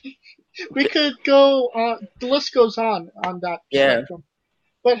mean, we could go. The list goes on that spectrum.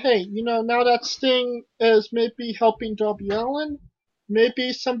 But hey, now that Sting is maybe helping Darby Allin,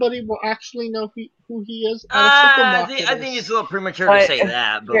 maybe somebody will actually know who he is at a supermarket. I think it's a little premature to say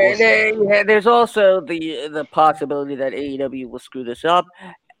that. But there's also the possibility that AEW will screw this up.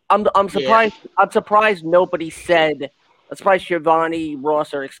 I'm surprised. Yeah. I'm surprised nobody said. I'm surprised Shivani,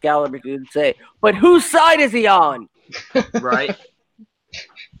 Ross, or Excalibur didn't say. But whose side is he on? Right.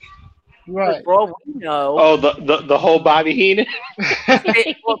 Right. For all we know. Oh, the whole Bobby Heenan.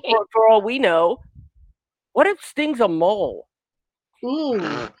 for all we know, what if Sting's a mole?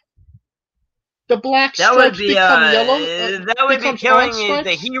 Ooh. the black That would stripes be become yellow. that would be becomes killing orange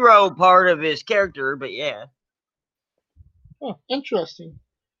the stripes? hero part of his character, but yeah. Oh, interesting.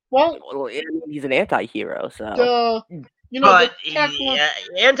 Well, Well, he's an anti-hero, so the But the tagline.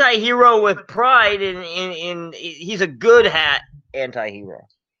 anti-hero with pride, in he's a good hat anti-hero.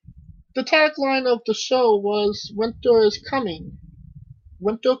 The tagline of the show was "Winter is coming."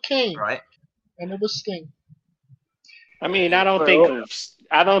 Winter came, Right. and it was Sting. I mean, I don't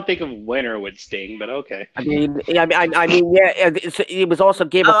think of winter with Sting, but okay. I mean, yeah, it was also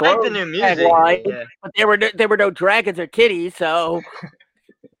Game of I like Thrones the new music. tagline, Yeah. but there were no dragons or titties, so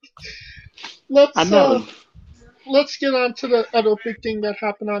Let's get on to the other big thing that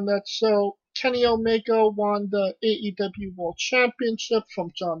happened on that show. Kenny Omega won the AEW World Championship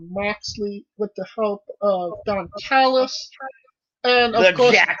from Jon Moxley with the help of Don Callis. And of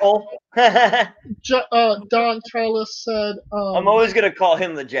course, Jackal. Don Callis said, I'm always going to call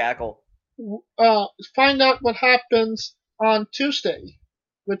him the Jackal. find out what happens on Tuesday,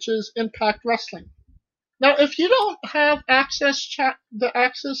 which is Impact Wrestling. Now, if you don't have the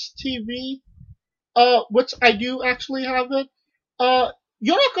Access TV, which I do actually have it,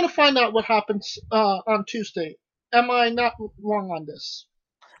 you're not going to find out what happens on Tuesday. Am I not wrong on this?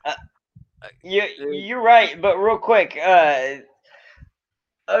 You're right, but real quick,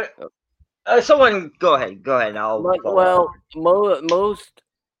 someone go ahead. Most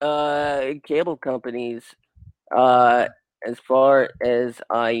cable companies, as far as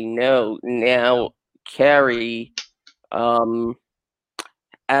I know now, carry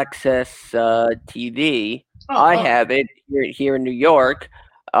Access TV. I have it here in New York.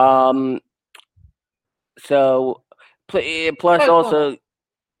 So plus also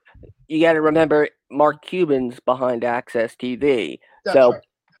you got to remember Mark Cuban's behind Access TV. That's so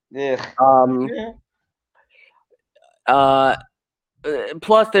right.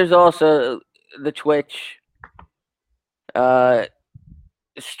 Plus there's also the Twitch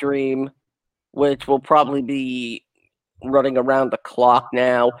stream, which will probably be running around the clock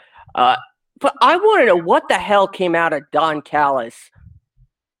now. But I want to know what the hell came out of Don Callis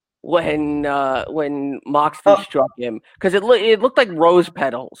when Moxley struck him, because it looked like rose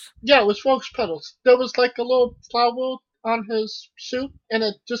petals. Yeah, it was rose petals. There was like a little flower on his suit, and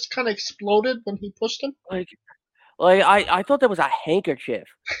it just kind of exploded when he pushed him. Like I thought that was a handkerchief.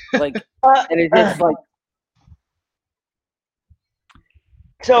 Like, and it's just like.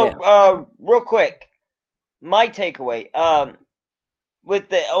 So, real quick, my takeaway, with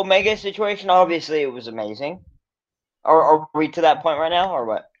the Omega situation, obviously it was amazing. Are we to that point right now, or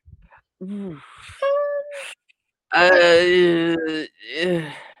what? All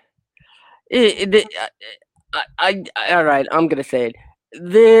right, I'm gonna say it.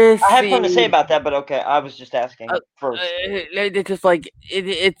 This I have something to say about that, but okay, I was just asking first. It's just like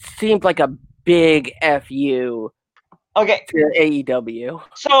it seemed like a big FU. Okay. To AEW.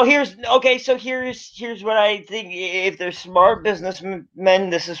 So here's what I think. If they're smart businessmen,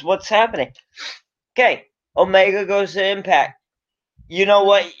 this is what's happening. Okay, Omega goes to Impact. You know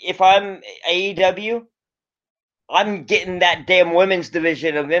what? If I'm AEW, I'm getting that damn women's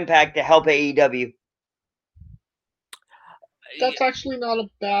division of Impact to help AEW. That's actually not a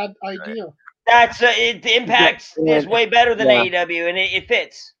bad idea. That's Impact is way better than AEW, and it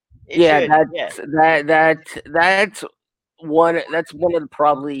fits. That's one of the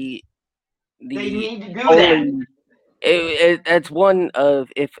probably the they need to do only, that. That's one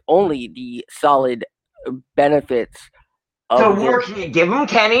of, if only, the solid benefits. So give them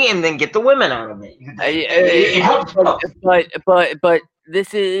Kenny and then get the women out of it. It helps. But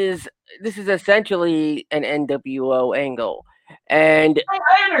this is essentially an NWO angle, and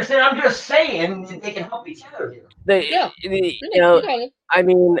I understand. I'm just saying they can help each other here. I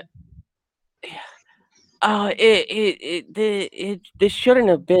mean. This shouldn't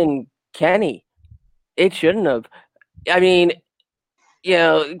have been Kenny. It shouldn't have. I mean,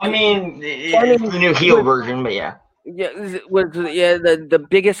 it's the new heel version, but yeah. Was the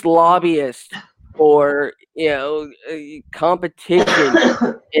biggest lobbyist for competition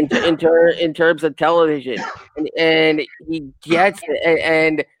in terms of television, and he gets it,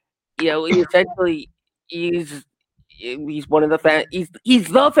 and essentially he's one of the he's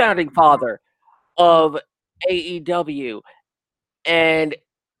the founding father of AEW, and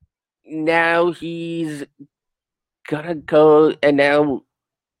now he's gonna go, and now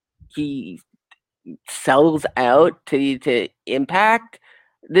he sells out to Impact.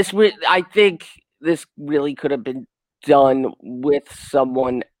 I think this really could have been done with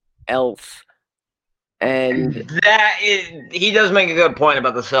someone else, and he does make a good point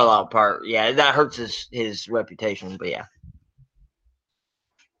about the sellout part. Yeah, that hurts his reputation, but yeah.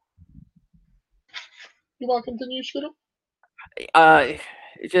 You want to continue, Scooter?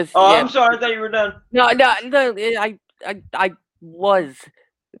 It's just Oh, yeah. I'm sorry. I thought you were done. No. I was,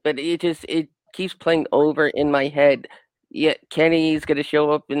 but it keeps playing over in my head. Yeah, Kenny's gonna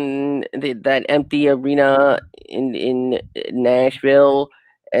show up in that empty arena in Nashville,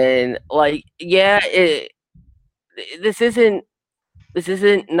 and like, yeah, this isn't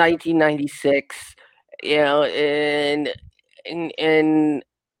 1996, you know, and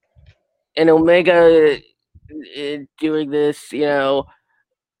Omega doing this, you know.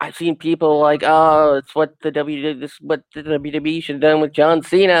 I've seen people like, oh, it's what what the WWE should have done with John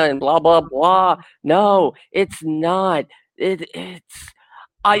Cena and blah blah blah. No, it's not. It's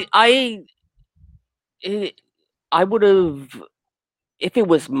I I I would have, if it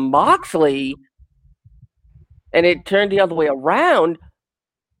was Moxley and it turned the other way around.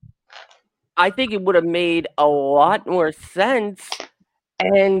 I think it would have made a lot more sense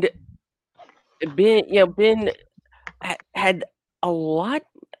and been had a lot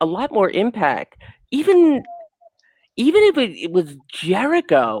more impact. Even if it was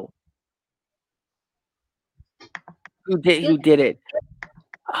Jericho who did it.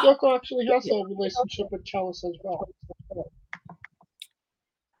 Jericho actually has a relationship with Chalice as well.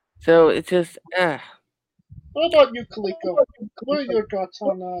 So it's just What about you, Kaliko? What are your thoughts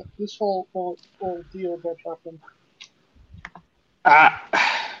on this whole deal that happened?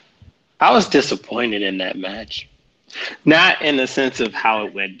 I was disappointed in that match. Not in the sense of how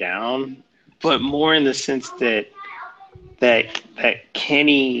it went down, but more in the sense that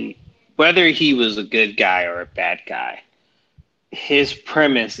Kenny, whether he was a good guy or a bad guy, his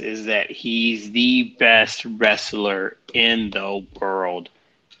premise is that he's the best wrestler in the world,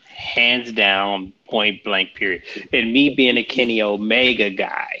 hands down, point blank, period. And me being a Kenny Omega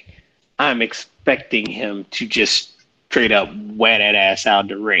guy, I'm expecting him to just straight up wear that ass out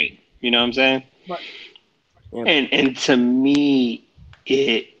the ring. You know what I'm saying? Right. Yeah. And to me,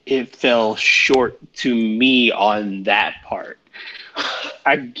 it fell short to me on that part.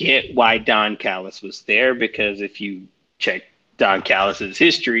 I get why Don Callis was there, because if you check Don Callis's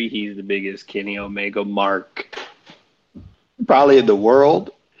history, he's the biggest Kenny Omega mark probably in the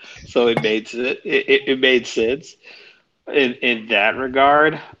world. So it made sense. It made sense in that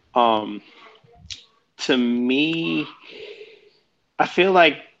regard. To me, I feel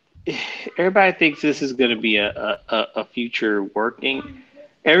like everybody thinks this is going to be a future working.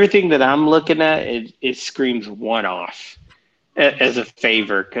 Everything that I'm looking at, it screams one off as a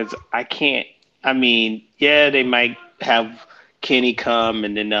favor, because I can't. I mean, yeah, they might have Kenny come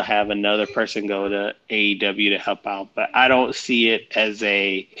and then they'll have another person go to AEW to help out, but I don't see it as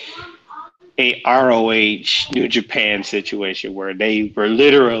a ROH New Japan situation where they were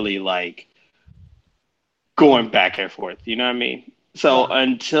literally like going back and forth. You know what I mean? So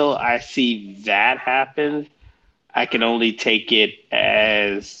until I see that happen, I can only take it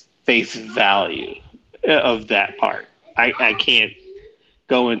as face value of that part. I can't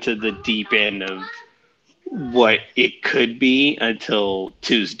go into the deep end of what it could be until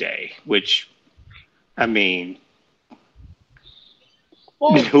Tuesday, which, I mean,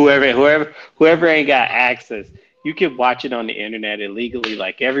 Well, whoever ain't got access, you can watch it on the internet illegally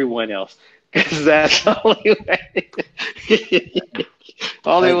like everyone else, because that's the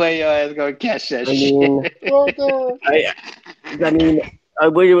only way your ass gonna catch that shit. well,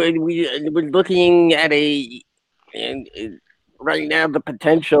 We're looking at right now the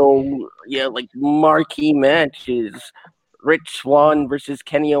potential, like marquee match is Rich Swann versus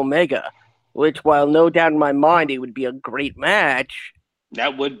Kenny Omega, which, while no doubt in my mind it would be a great match,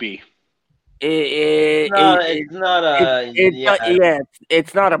 That would be. it's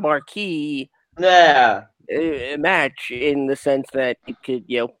not a marquee match in the sense that it could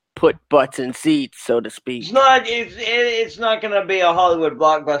put butts in seats, so to speak. It's not going to be a Hollywood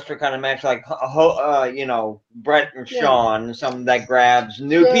blockbuster kind of match like Brett and Shawn, something that grabs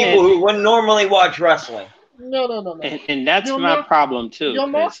new people who wouldn't normally watch wrestling. No. And that's my problem too. Your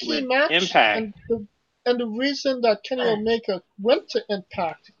marquee match, Impact. and the reason that Kenny Omega went to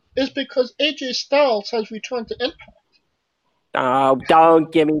Impact is because AJ Styles has returned to Impact. Oh, don't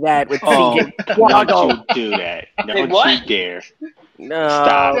give me that with CJ. Don't you do that. Don't you dare. No.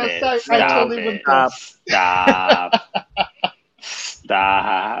 Stop Yes, it. I totally would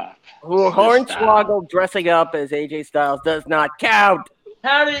Stop. Hornswoggle dressing up as AJ Styles does not count.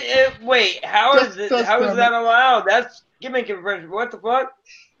 How did it? Wait, how is that allowed? That's gimmick infringement. What the fuck?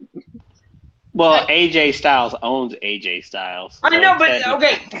 Well, AJ Styles owns AJ Styles. I know, but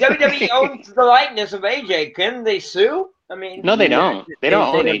okay, WWE owns the likeness of AJ. Can they sue? I mean, no, they don't. They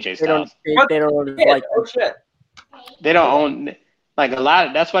don't own AJ Styles. They don't own his likeness. Oh shit. They don't own. Like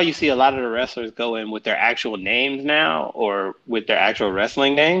that's why you see a lot of the wrestlers go in with their actual names now, or with their actual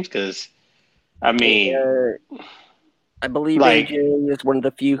wrestling names. Because I mean, I believe like AJ is one of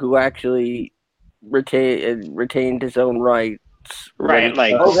the few who actually retained his own rights when right, he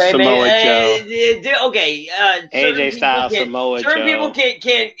like started. Okay, Samoa Joe, okay. AJ Styles, Samoa Certain people Joe.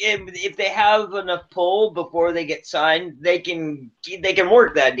 can't if they have enough pull before they get signed, they can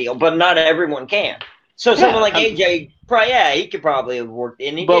work that deal, but not everyone can. So someone Yeah, like AJ, he could probably have worked,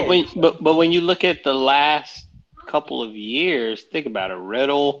 and he but did. when but when you look at the last couple of years, think about it: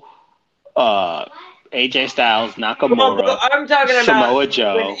 Riddle, uh, AJ Styles, Well, but Nakamura, I'm talking about Samoa when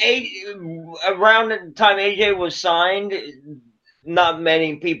Joe. around the time AJ was signed, not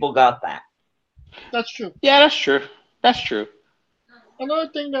many people got that. That's true. Yeah, that's true. That's true. Another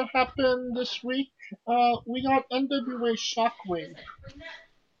thing that happened this week, we got NWA Shockwave.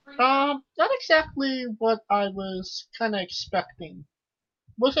 Not exactly what I was kind of expecting.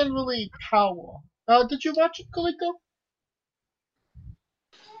 Wasn't really power. Did you watch it, Kaliko?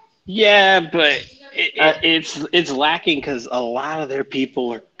 Yeah, but Uh, it's lacking because a lot of their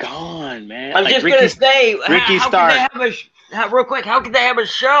people are gone, man. I'm Like just gonna say, Ricky how could they Stark. have real quick? How could they have a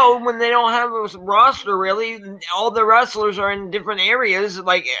show when they don't have a roster? Really, all the wrestlers are in different areas.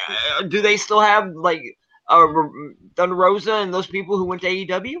 Like, do they still have like Thunder Rosa and those people who went to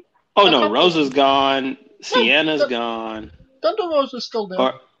AEW? Oh A no, couple. Rosa's gone. No, Sienna's gone. Thunder Rose is still there.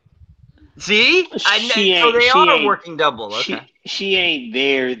 Or See, she so ain't. they She are ain't. working double. Okay, She ain't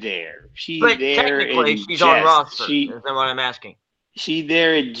there. There. She's but there technically, in she's on jest. roster. Is that what I'm asking? She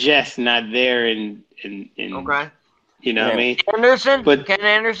there in jest, not there in. Okay, You know what I Yeah. mean? Anderson, But Ken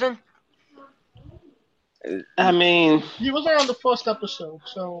Anderson. I mean, He wasn't on the first episode,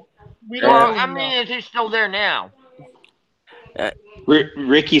 so we don't Well, really I know. mean, he's still there now.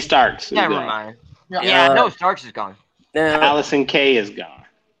 Ricky Starks is Never gone. mind. Yeah. Yeah, no, Starks is gone. Now, Allison K is gone.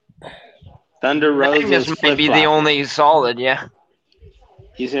 Thunder Magnus Rosa's might flip be the flopping. only solid, yeah.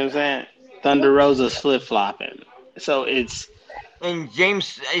 You see what I'm saying? Thunder Rosa's flip flopping. So it's And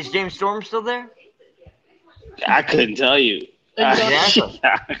is James Storm still there? I couldn't tell you. Exactly.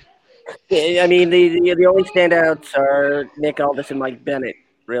 I mean, the only standouts are Nick Aldis and Mike Bennett,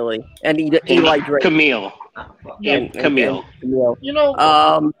 really, and and Eli Drake Camille. Yeah. and Camille. Camille. You know,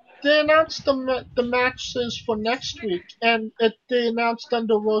 Um, they announced the matches for next week, and they announced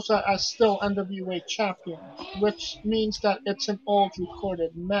Thunder Rosa as still NWA champion, which means that it's an old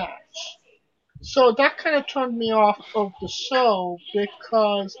recorded match. So that kind of turned me off of the show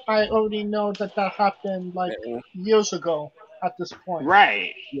because I already know that happened like years ago at this point.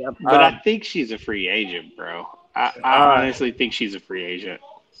 Right. yep. But I think she's a free agent, bro. I honestly think she's a free agent.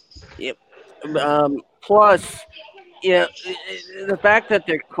 Yep. Plus, the fact that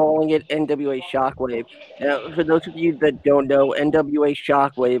they're calling it NWA Shockwave. For those of you that don't know, NWA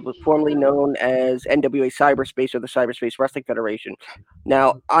Shockwave was formerly known as NWA Cyberspace or the Cyberspace Wrestling Federation.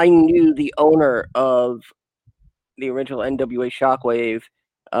 Now, I knew the owner of the original NWA Shockwave,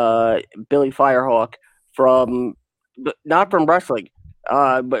 Billy Firehawk, not from wrestling,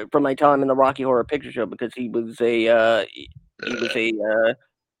 but from my time in the Rocky Horror Picture Show because he was a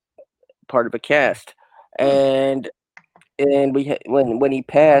part of a cast, and when he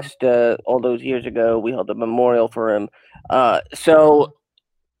passed all those years ago, we held a memorial for him. So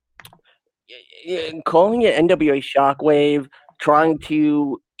calling it NWA Shockwave, trying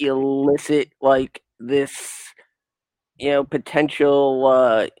to elicit like this,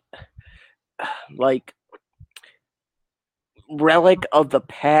 potential like relic of the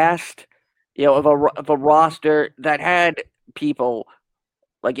past, of a roster that had people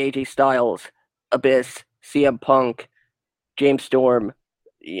like AJ Styles, Abyss, CM Punk, James Storm,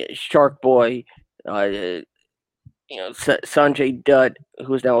 Shark Boy, Sanjay Dutt,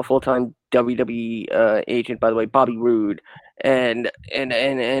 who is now a full-time WWE agent, by the way, Bobby Roode, and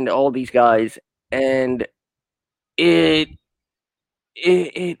all these guys, and it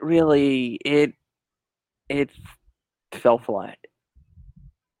really it fell flat.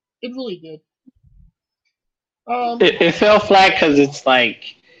 It really did. It fell flat because it's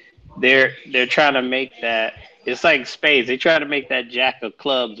like they're trying to make that. It's like spades. They try to make that jack of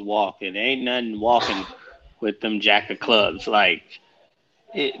clubs walk, and ain't nothing walking with them jack of clubs. Like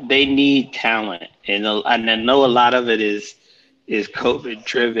they need talent, and I know a lot of it is COVID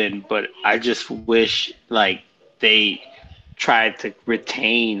driven, but I just wish like they tried to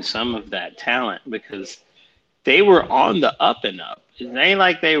retain some of that talent because they were on the up and up. It ain't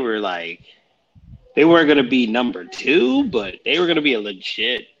like they weren't going to be number two, but they were going to be a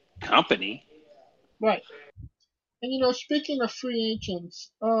legit company. right. And speaking of free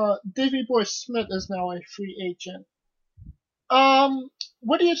agents, Davey Boy Smith is now a free agent.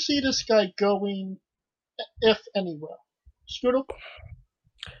 Where do you see this guy going, if anywhere? Scooter?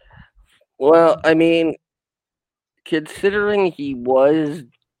 Well, I mean, considering he was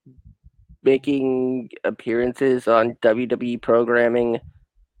making appearances on WWE programming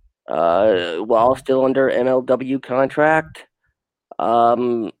while still under MLW contract,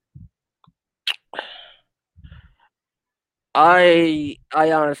 I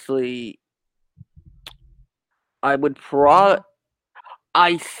honestly, I would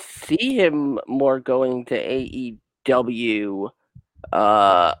I see him more going to AEW.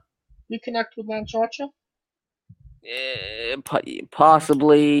 You connect with Lance Archer?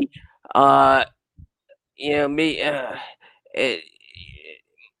 Possibly. Me. It,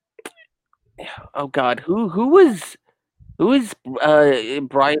 oh God, who is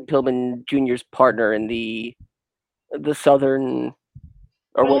Brian Pillman Jr.'s partner in the Southern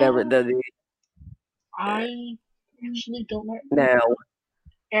or whatever the I actually don't know. now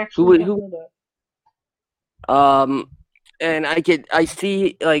Actually, don't who know that. and I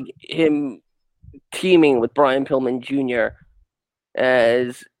see like him teaming with Brian Pillman Jr.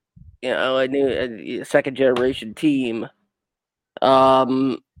 as a second generation team.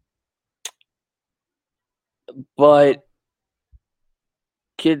 But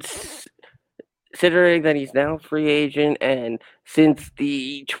considering that he's now a free agent, and since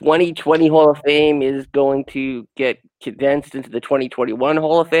the 2020 Hall of Fame is going to get condensed into the 2021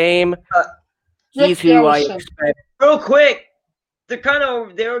 Hall of Fame, he's who I expect. Real quick, they kind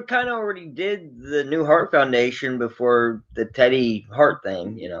of already did the new Hart Foundation before the Teddy Hart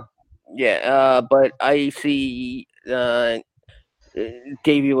thing, Yeah, but I see Davey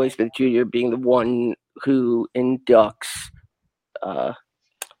Boy Smith Jr. being the one who inducts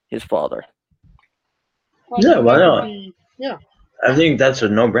his father. Yeah, why not? Yeah. I think that's a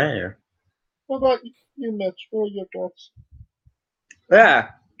no-brainer. What about you, Mitch? What are your thoughts? Yeah.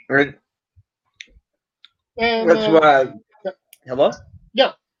 And, that's why. yeah. Hello?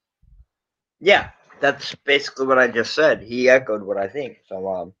 Yeah. Yeah, that's basically what I just said. He echoed what I think.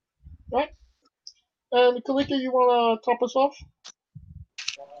 So, Right. And Kalika, you want to top us off?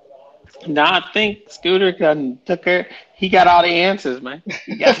 No, I think Scooter took her. He got all the answers, man.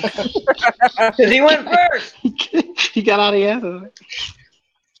 because he went first. He got all the answers.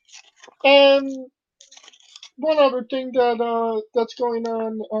 And one other thing that's going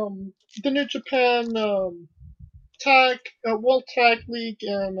on, the New Japan World Tag League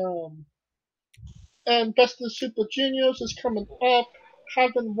and Best of Super Juniors is coming up.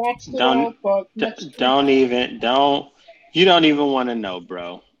 Haven't watched it all, but next week. You don't even want to know,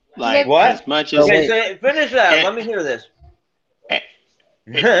 bro. Like what? As much as okay, so finish that. Let me hear this.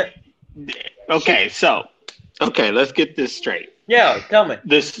 Okay, let's get this straight. Yeah, tell me.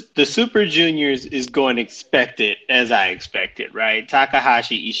 The Super Juniors is going expected as I expected, right?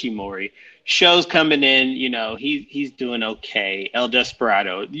 Takahashi Ishimori. Show's coming in, he's doing okay. El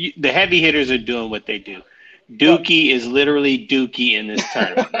Desperado. The heavy hitters are doing what they do. Dookie is literally Dookie in this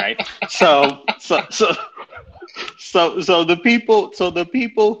tournament, right? So the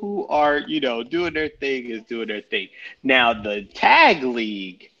people who are, doing their thing is doing their thing. Now the tag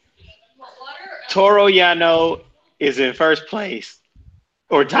league, Toro Yano is in first place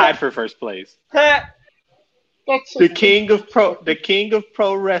or tied for first place. The king of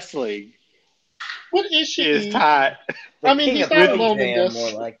pro wrestling. What is she? Is tied. I mean, he's not alone in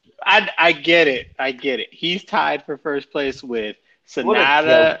this. I get it. He's tied for first place with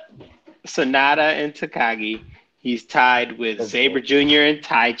Sonata and Takagi. He's tied with Sabre Jr. and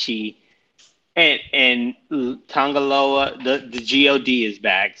Taichi. And Tangaloa, the God is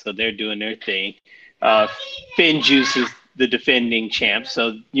back, so they're doing their thing. Finn Juice is the defending champ,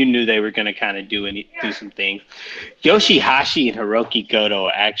 so you knew they were going to kind of do some things. Yoshi-Hashi and Hiroki Goto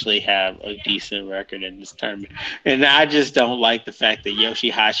actually have a decent record in this tournament, and I just don't like the fact that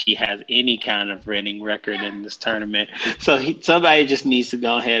Yoshi-Hashi has any kind of winning record in this tournament. So somebody just needs to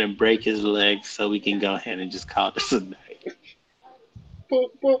go ahead and break his legs so we can go ahead and just call this a night.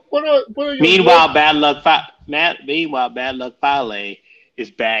 Meanwhile, Bad Luck Fale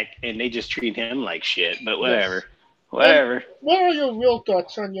is back, and they just treat him like shit. But whatever. Yes. Whatever. What are your real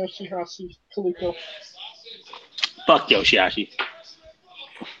thoughts on Yoshi-Hashi, Kaliko? Fuck Yoshi-Hashi.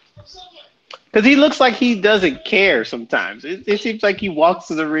 Because he looks like he doesn't care sometimes. It seems like he walks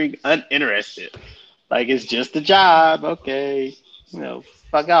to the ring uninterested. Like, it's just a job. Okay.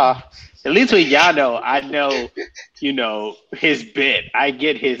 Fuck off. At least with Yano, I know, his bit. I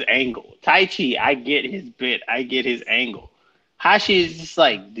get his angle. Taichi, I get his bit. I get his angle. Hashi is just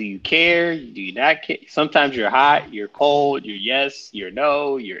like, do you care? Do you not care? Sometimes you're hot, you're cold, you're yes, you're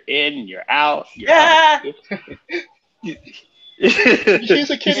no, you're in, you're out. You're out. He's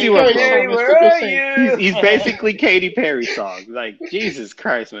a You Katy see what, Perry bro? song. Where are you? He's basically Katy Perry song. Like, Jesus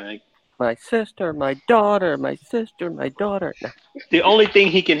Christ, man. My sister, my daughter, my sister, my daughter. No. The only thing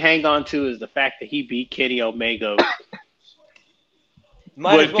he can hang on to is the fact that he beat Kenny Omega.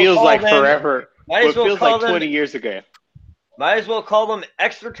 What feels like forever. What feels like 20 years ago. Might as well call them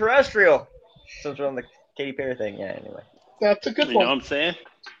extraterrestrial. Since we're on the Katy Perry thing, yeah. Anyway, That's a good You know what one. I'm saying?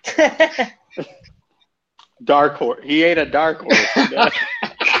 Dark horse. He ain't a dark horse.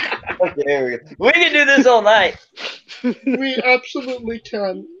 Okay, we can do this all night. We absolutely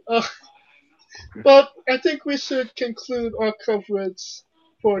can. But I think we should conclude our coverage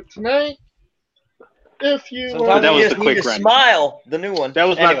for tonight. If you Sometimes that you was just the need quick to run. smile. The new one. That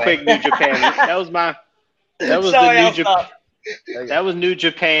was my quick New Japan. That was Sorry, the New I'll stop. That was New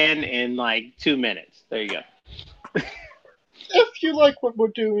Japan in like 2 minutes. There you go. If you like what we're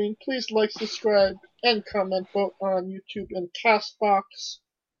doing, please like, subscribe, and comment both on YouTube and Castbox.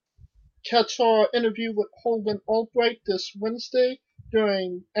 Catch our interview with Holden Albright this Wednesday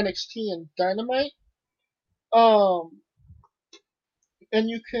during NXT and Dynamite. And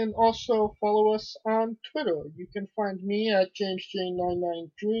you can also follow us on Twitter. You can find me at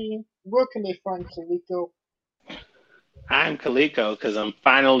JamesJ993. Where can they find Kaliko? I'm Kaliko because I'm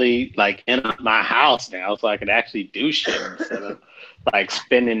finally like in my house now, so I can actually do shit instead of like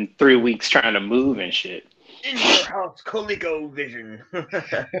spending 3 weeks trying to move and shit. In your house, Coleco Vision.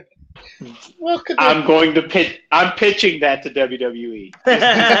 I'm going to pitch. I'm pitching that to WWE,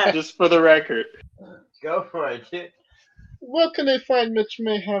 just for the record. Go for it, dude. Where can they find Mitch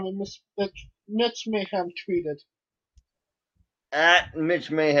Mayhem and Mitch Mayhem tweeted? At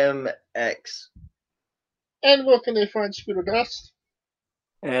Mitch Mayhem X. And where can they find Scooter Dust?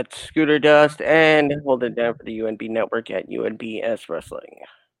 At Scooter Dust and hold it down for the UNB network at UNBS Wrestling.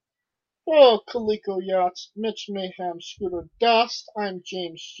 For Kaliko Yachts, Mitch Mayhem, Scooter Dust, I'm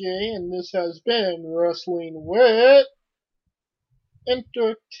James J, and this has been Wrestling with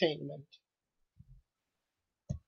Entertainment.